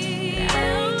 maybe I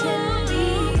can be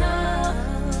all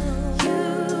you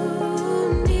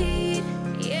need.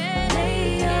 Yeah,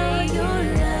 lay all your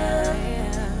love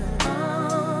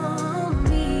on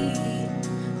me.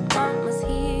 Mama's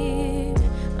here.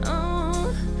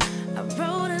 Oh, I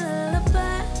wrote a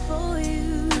lullaby for you.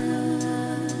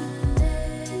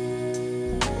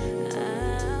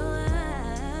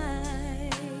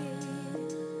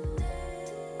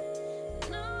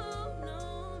 No, no,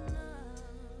 no.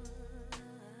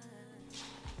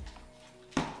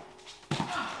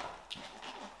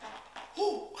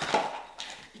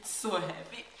 It's so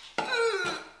heavy.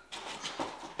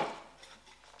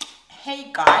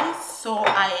 Hey guys, so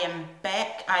I am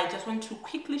back. I just want to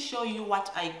quickly show you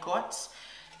what I got.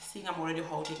 Seeing I'm already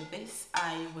holding this,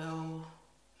 I'll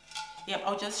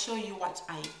just show you what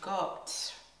I got.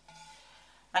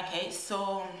 Okay,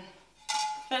 so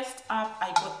first up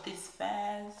I got this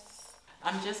vase.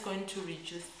 I'm just going to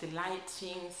reduce the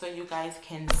lighting so you guys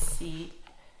can see.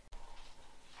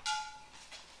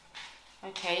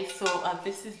 Okay, so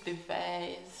this is the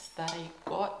vase that I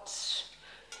got.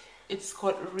 It's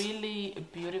got really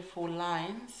beautiful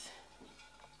lines,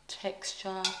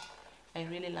 texture. I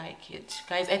really like it.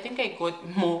 Guys, I think I got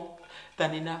more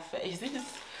than enough vases,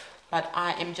 but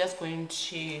I am just going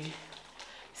to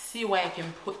see where I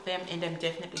can put them, and I'm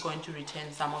definitely going to return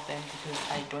some of them because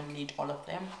I don't need all of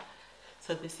them.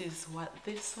 So this is what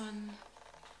this one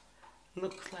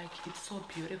looks like. It's so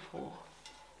beautiful.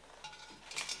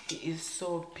 It is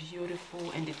so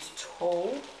beautiful and it's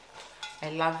tall. I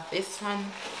love this one.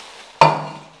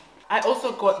 I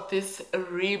also got this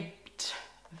ribbed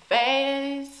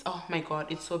vase. Oh my god,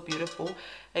 it's so beautiful.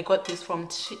 I got this from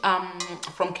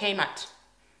Kmart.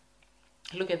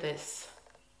 Look at this.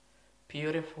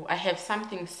 Beautiful. I have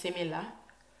something similar.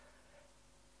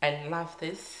 I love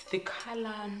this. The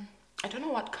color, I don't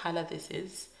know what color this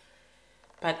is,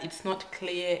 but it's not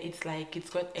clear. It's like it's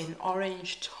got an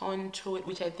orange tone to it,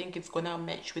 which I think it's gonna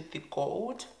match with the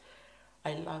gold.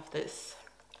 I love this.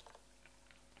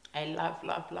 I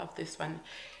love this one,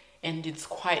 and it's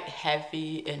quite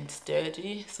heavy and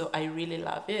sturdy, so I really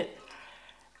love it.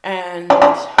 And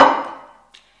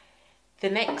the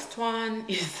next one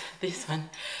is this one.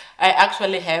 I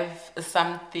actually have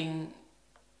something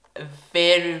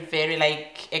very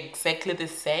like exactly the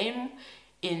same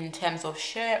in terms of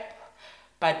shape,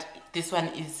 but this one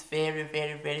is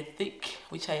very thick,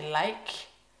 which I like.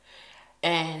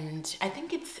 And I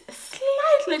think it's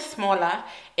slightly smaller,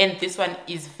 and this one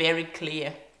is very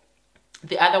clear.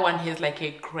 The other one has like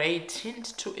a gray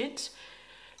tint to it.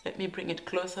 Let me bring it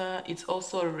closer. It's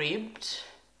also ribbed.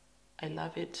 I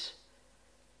love it.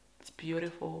 It's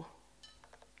beautiful.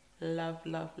 Love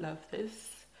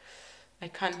this. I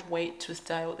can't wait to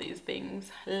style these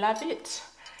things. Love it.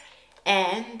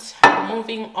 And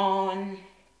moving on,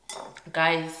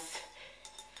 guys,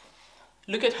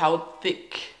 look at how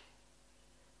thick.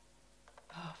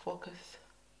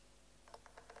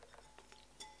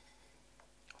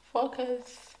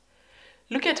 Focus.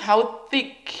 Look at how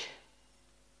thick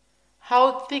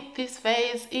this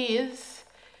vase is.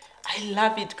 I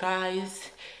love it,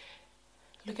 guys.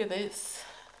 Look at this.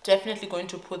 Definitely going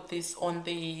to put this on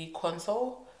the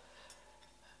console.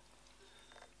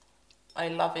 I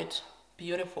love it.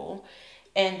 Beautiful.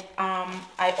 And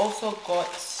I also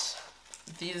got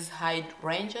these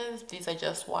hydrangeas. These are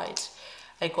just white.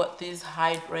 I got these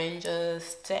hydrangea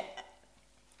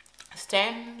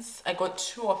stems. I got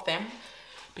 2 of them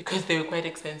because they were quite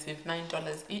expensive,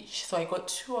 $9 each. So I got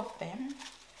 2 of them.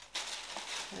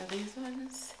 These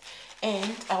ones.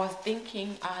 And I was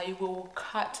thinking I will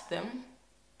cut them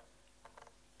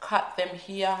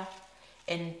here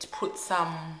and put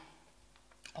some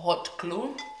hot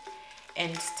glue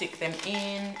and stick them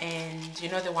in. And you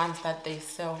know the ones that they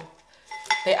sell,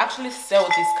 they actually sell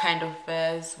this kind of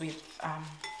vase with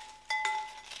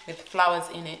flowers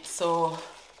in it. So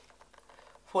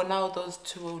for now those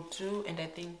 2 will do, and I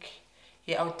think,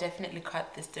 yeah, I'll definitely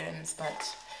cut the stems,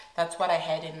 but that's what I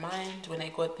had in mind when I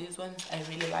got these ones. I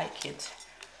really like it.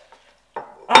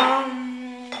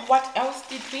 What else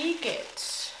did we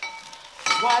get?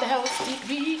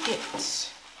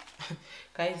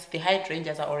 Guys, the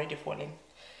hydrangeas are already falling.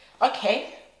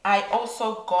 Okay, I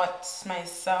also got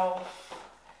myself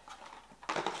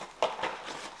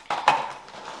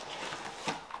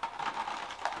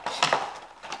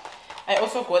I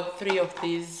also got 3 of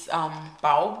these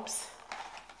bulbs,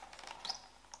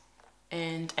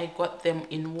 and I got them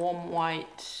in warm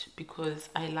white because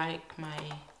I like my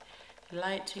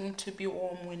lighting to be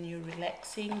warm when you're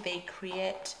relaxing. They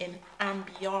create an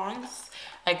ambiance.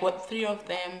 I got 3 of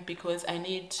them because I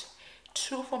need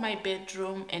 2 for my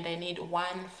bedroom, and I need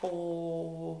 1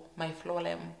 for my floor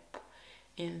lamp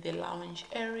in the lounge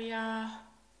area.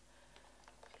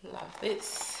 Love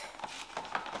this.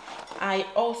 I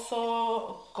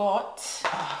also got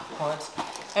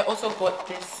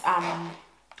this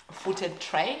footed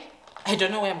tray. I don't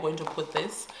know where I'm going to put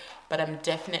this, but I'm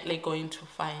definitely going to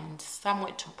find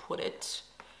somewhere to put it.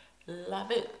 Love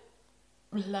it.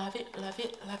 But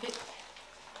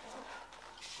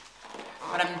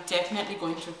I'm definitely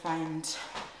going to find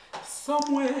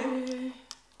somewhere.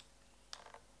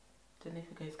 Don't know if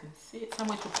you guys can see it.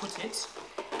 Somewhere to put it.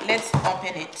 Let's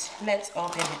open it.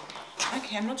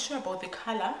 Okay, I'm not sure about the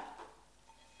color.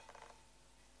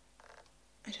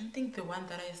 I don't think the one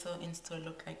that I saw in store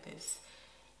looked like this.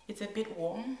 It's a bit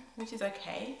warm, which is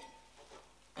okay.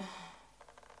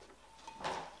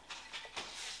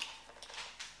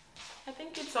 I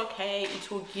think it's okay.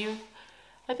 It will give,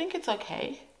 I think it's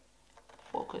okay.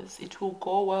 Focus. It will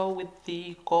go well with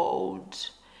the gold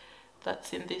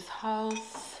that's in this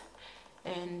house,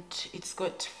 and it's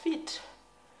got fit.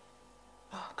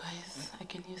 Oh guys, I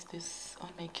can use this on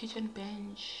my kitchen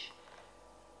bench.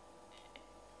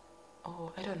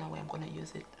 Oh, I don't know where I'm gonna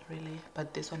use it really,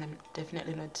 but this one I'm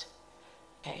definitely not.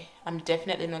 Okay, I'm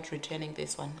definitely not returning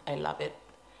this one. I love it.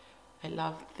 I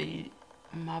love the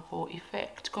marble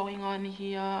effect going on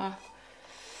here.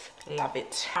 Love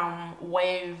it.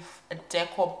 Wave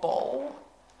decor bowl.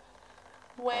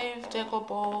 Wave decor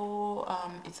bowl.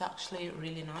 It's actually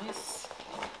really nice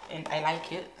and I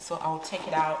like it, so I'll take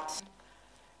it out,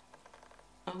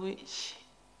 which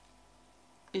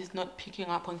is not picking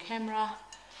up on camera,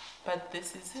 but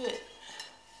this is it.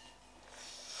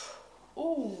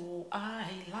 Oh, I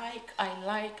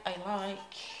like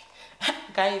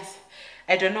guys,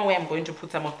 I don't know where I'm going to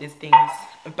put some of these things,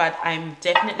 but I'm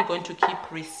definitely going to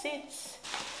keep receipts,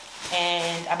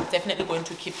 and I'm definitely going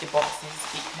to keep the boxes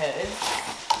because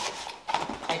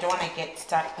I don't want to get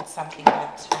stuck with something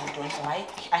that I don't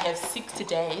like. I have 60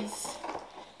 days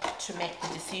to make the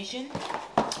decision.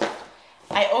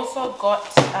 I also got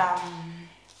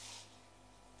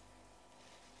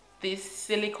this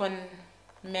silicone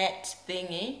mat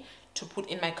thingy to put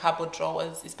in my cupboard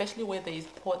drawers, especially where there is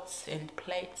pots and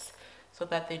plates, so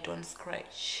that they don't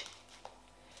scratch.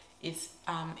 It's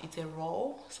a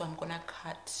roll, so I'm gonna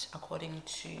cut according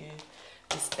to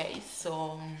the space.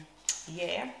 So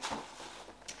yeah.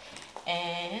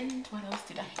 And what else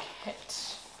did I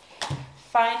get?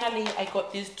 Finally, I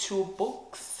got these 2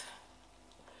 books.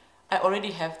 I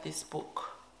already have this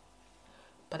book,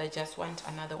 but I just want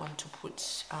another one to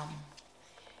put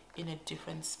in a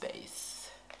different space.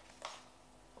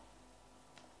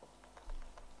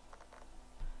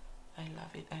 I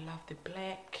love it. I love the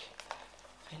black,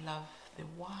 I love the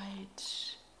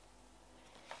white,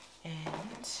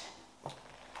 and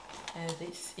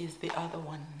this is the other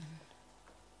one.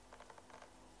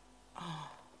 Oh,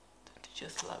 don't you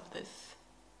just love this?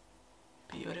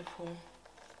 Beautiful.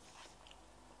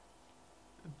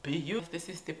 Beautiful. This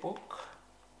is the book.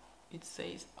 It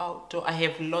says outdoor. I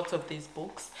have lots of these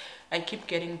books. I keep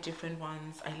getting different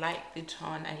ones. I like the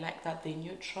tone. I like that they're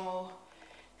neutral.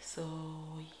 So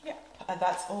yeah,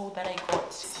 that's all that I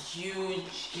got.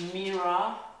 Huge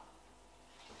mirror.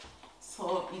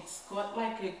 So it's got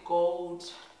like a gold.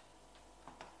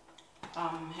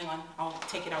 Hang on, I'll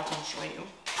take it out and show you.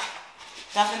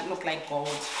 Doesn't look like gold.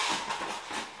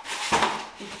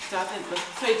 It doesn't look.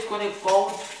 So it's got a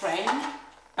gold frame,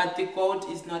 but the gold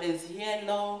is not as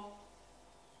yellow.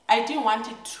 I didn't want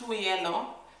it too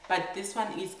yellow, but this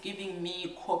one is giving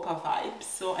me copper vibes.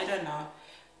 So I don't know,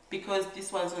 because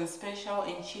this was on special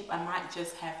and cheap, I might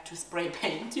just have to spray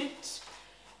paint it.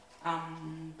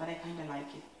 But I kind of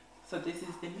like it. So this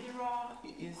is the mirror.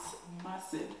 It is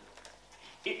massive.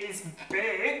 It is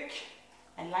big.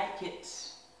 I like it.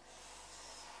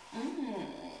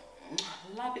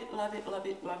 Love it, love it, love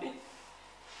it, love it.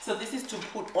 So this is to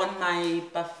put on my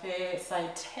buffet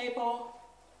side table.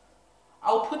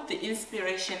 I'll put the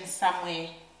inspiration somewhere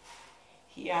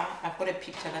here. I've got a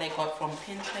picture that I got from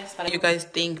Pinterest. What do you guys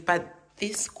think? But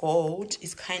this gold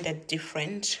is kind of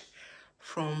different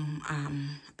from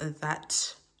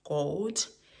that gold.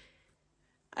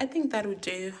 I think that would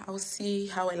do. I'll see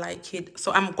how I like it.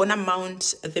 So I'm gonna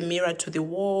mount the mirror to the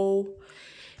wall,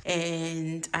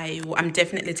 and I'm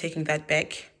definitely taking that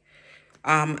back.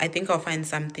 I think I'll find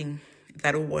something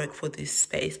that'll work for this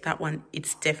space. That one,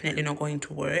 it's definitely not going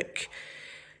to work.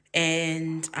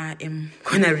 And I am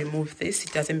gonna remove this.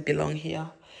 It doesn't belong here.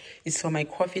 It's for my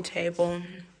coffee table.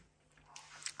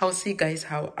 I'll see, guys,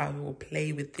 how I will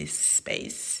play with this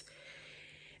space.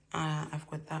 I've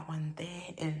got that one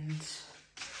there, and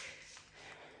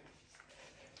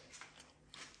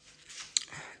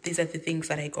these are the things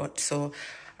that I got. So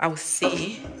I'll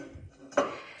see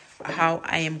how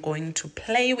I am going to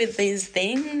play with these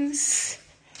things.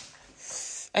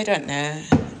 I don't know.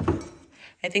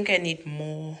 I think I need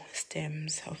more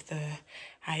stems of the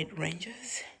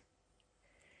hydrangeas.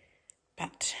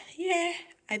 But yeah,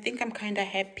 I think I'm kind of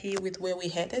happy with where we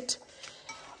headed.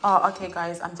 Oh, okay,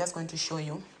 guys, I'm just going to show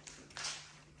you.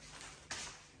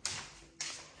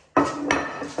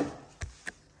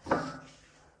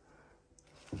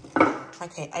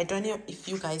 Okay, I don't know if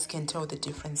you guys can tell the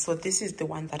difference. So this is the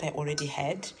one that I already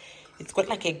had. It's got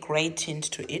like a gray tint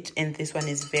to it, and this one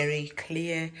is very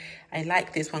clear. I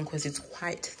like this one because it's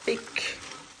quite thick.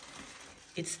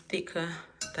 It's thicker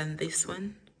than this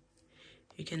one.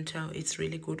 You can tell it's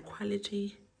really good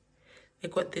quality. I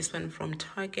got this one from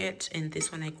Target, and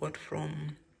this one I got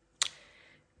from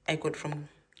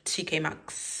TK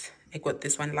Maxx. I got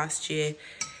this one last year.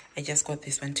 I just got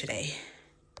this one today.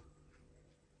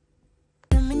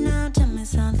 Tell me now, tell me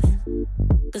something,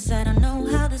 'cause I don't know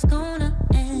how this gonna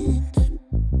end.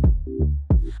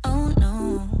 Oh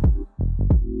no.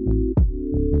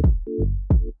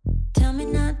 Tell me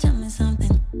now, tell me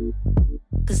something,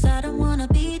 'cause I don't wanna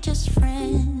be just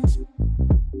friends.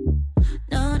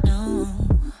 No, no.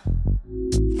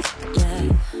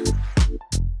 Yeah.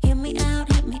 Hear me out,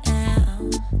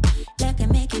 like I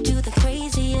make you do the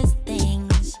craziest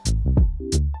things.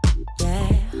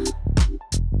 Yeah.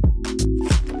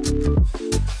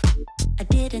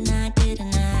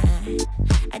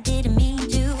 I didn't mean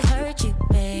to hurt you,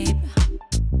 babe.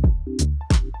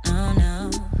 Oh no.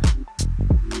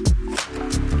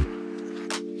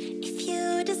 If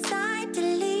you decide to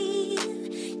leave,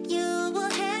 you will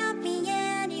help me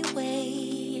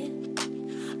anyway.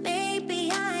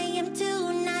 Maybe I am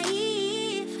too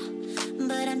naive,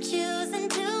 but I'm choosing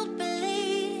to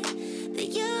believe that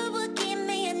you will give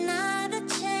me another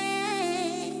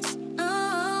chance.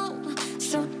 Oh,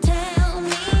 so tell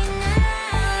me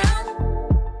now,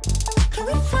 can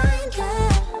we find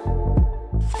love?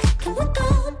 Can we go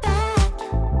back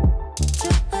to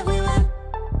where we were?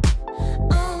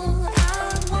 All I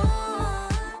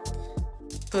want.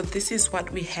 So this is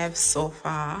what we have so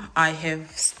far. I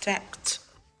have stacked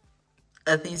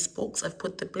these books. I've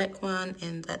put the black one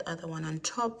and that other one on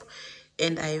top,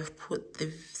 and I've put the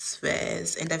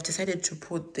spheres, and I've decided to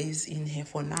put these in here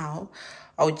for now.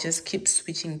 I'll just keep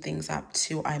switching things up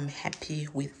till I'm happy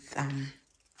with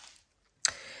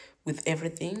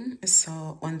everything.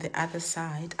 So on the other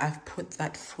side, I've put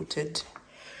that footed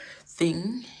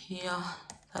thing here,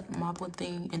 that marble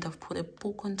thing, and I've put a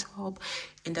book on top,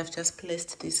 and I've just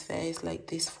placed this vase like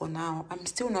this for now. I'm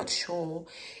still not sure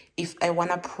if I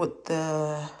want to put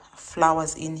the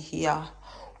flowers in here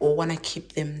or want to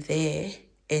keep them there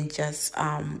and just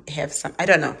have some, I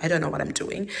don't know what I'm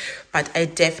doing, but I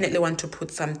definitely want to put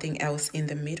something else in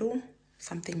the middle,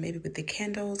 something maybe with the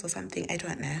candles or something. I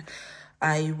don't know.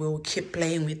 I will keep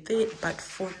playing with it, but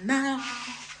for now,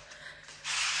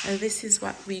 this is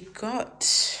what we got.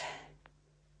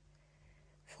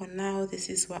 For now, this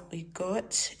is what we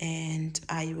got, and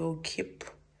I will keep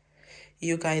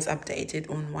you guys updated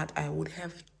on what I would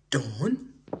have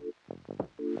done.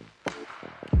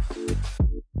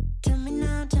 Tell me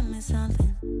now, tell me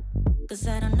something, 'cause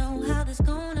I don't know how this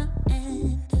gonna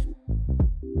end.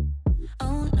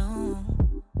 Oh no.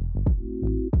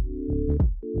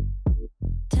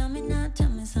 Tell me now, tell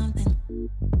me something,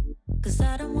 'cause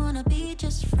I don't wanna be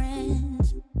just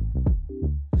friends.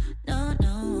 No,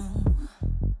 no.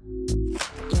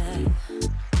 Yeah.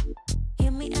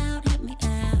 Hear me out,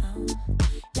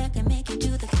 like I make you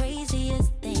do the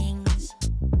craziest things.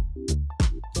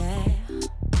 Yeah.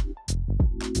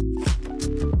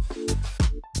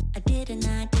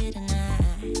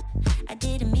 I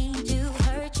didn't mean to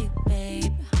hurt you,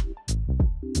 babe.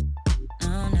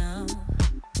 Oh no.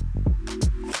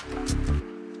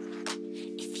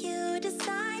 If you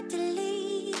decide to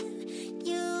leave,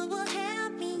 you will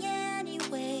help me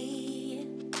anyway.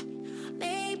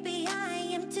 Maybe I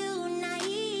am too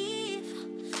naive,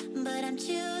 but I'm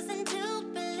choosing to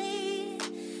believe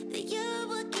that you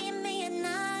will give me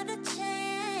another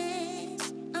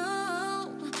chance.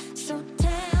 Oh, so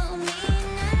tell me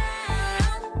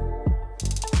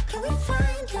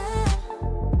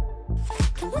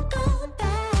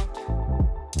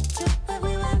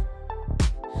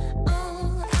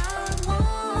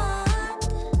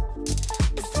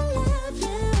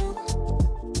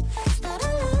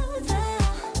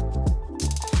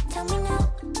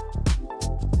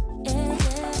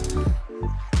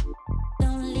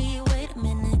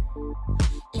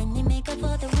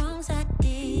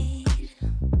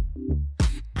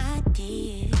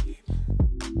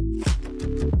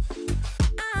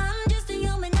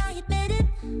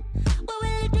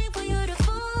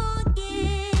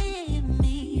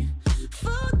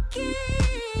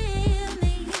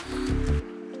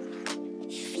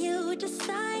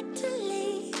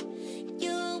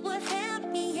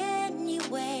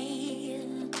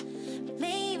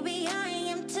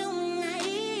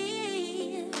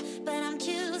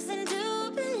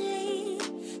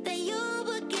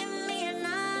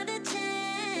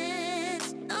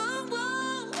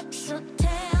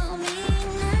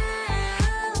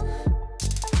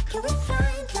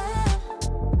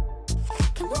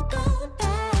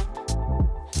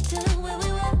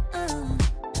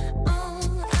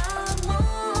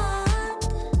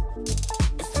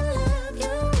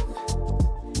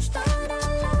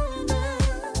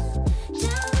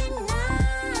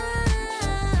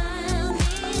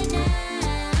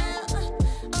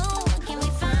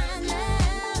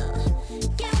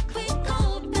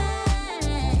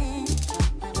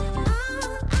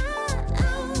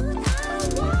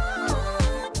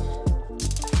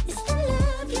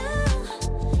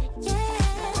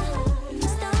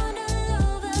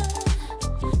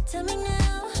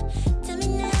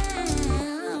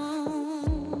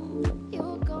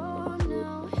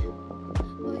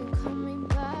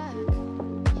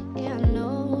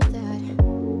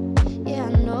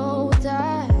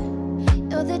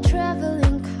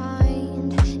traveling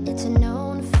kind, it's a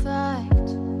known fact.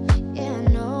 Yeah, I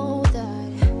know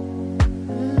that.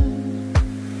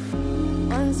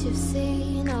 Once you've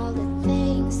seen all the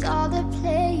things, all the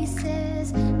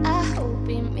places, I hope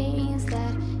it means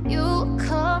that you'll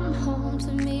come home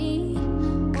to me.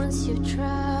 Once you've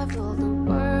traveled the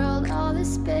world, all the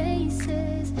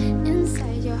spaces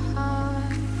inside your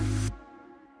heart,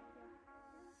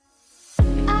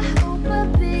 I hope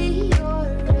I'll be your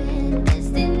end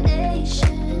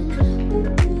destination.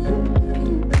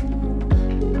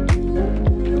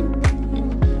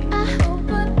 I hope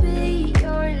I'll be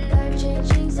your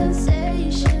life-changing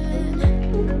sensation.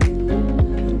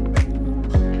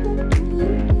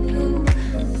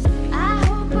 I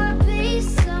hope I'll be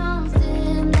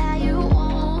something that you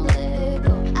won't let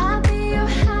go. I'll be your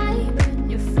high when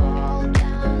you fall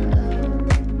down low.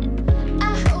 I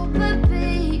hope I'll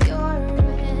be your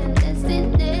end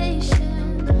destination.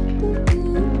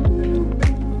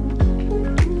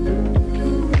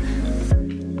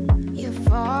 You're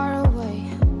far away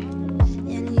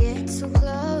and yet so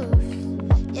close.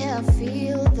 Yeah, I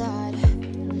feel that.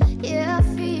 Yeah, I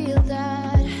feel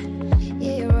that.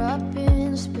 Yeah, you're up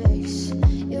in space.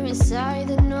 You're inside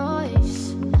the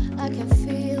noise. I can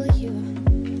feel you.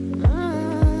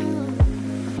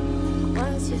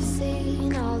 Once you've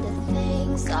seen all the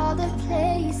things, all the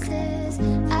places,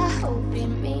 I hope it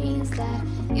means that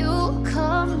you'll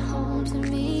come home to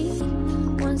me.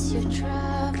 Once you've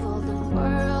traveled the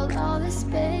world, all the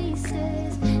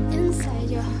spaces inside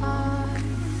your heart,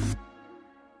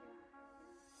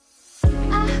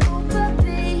 I hope I'll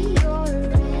be your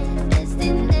end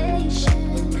destination.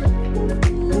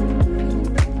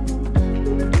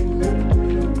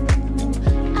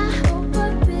 I hope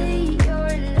I'll be your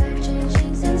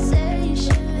life-changing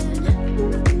sensation.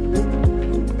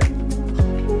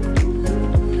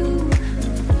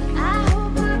 I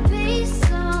hope I'll be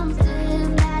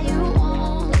something that you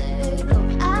won't let go.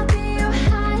 I'll be your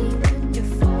high when you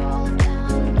fall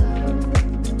down low.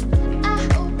 I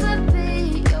hope I'll be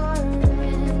your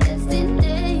end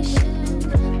destination.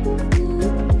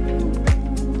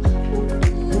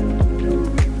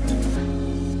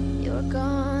 You're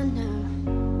gone now,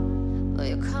 but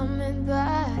you're coming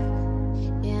back.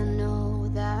 Yeah, I know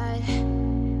that.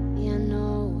 Yeah, I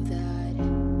know that.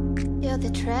 You're the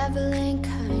traveling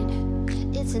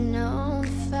kind, it's a known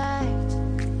fact.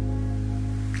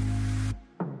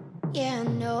 Yeah, I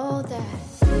know that.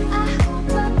 I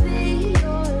hope I'll be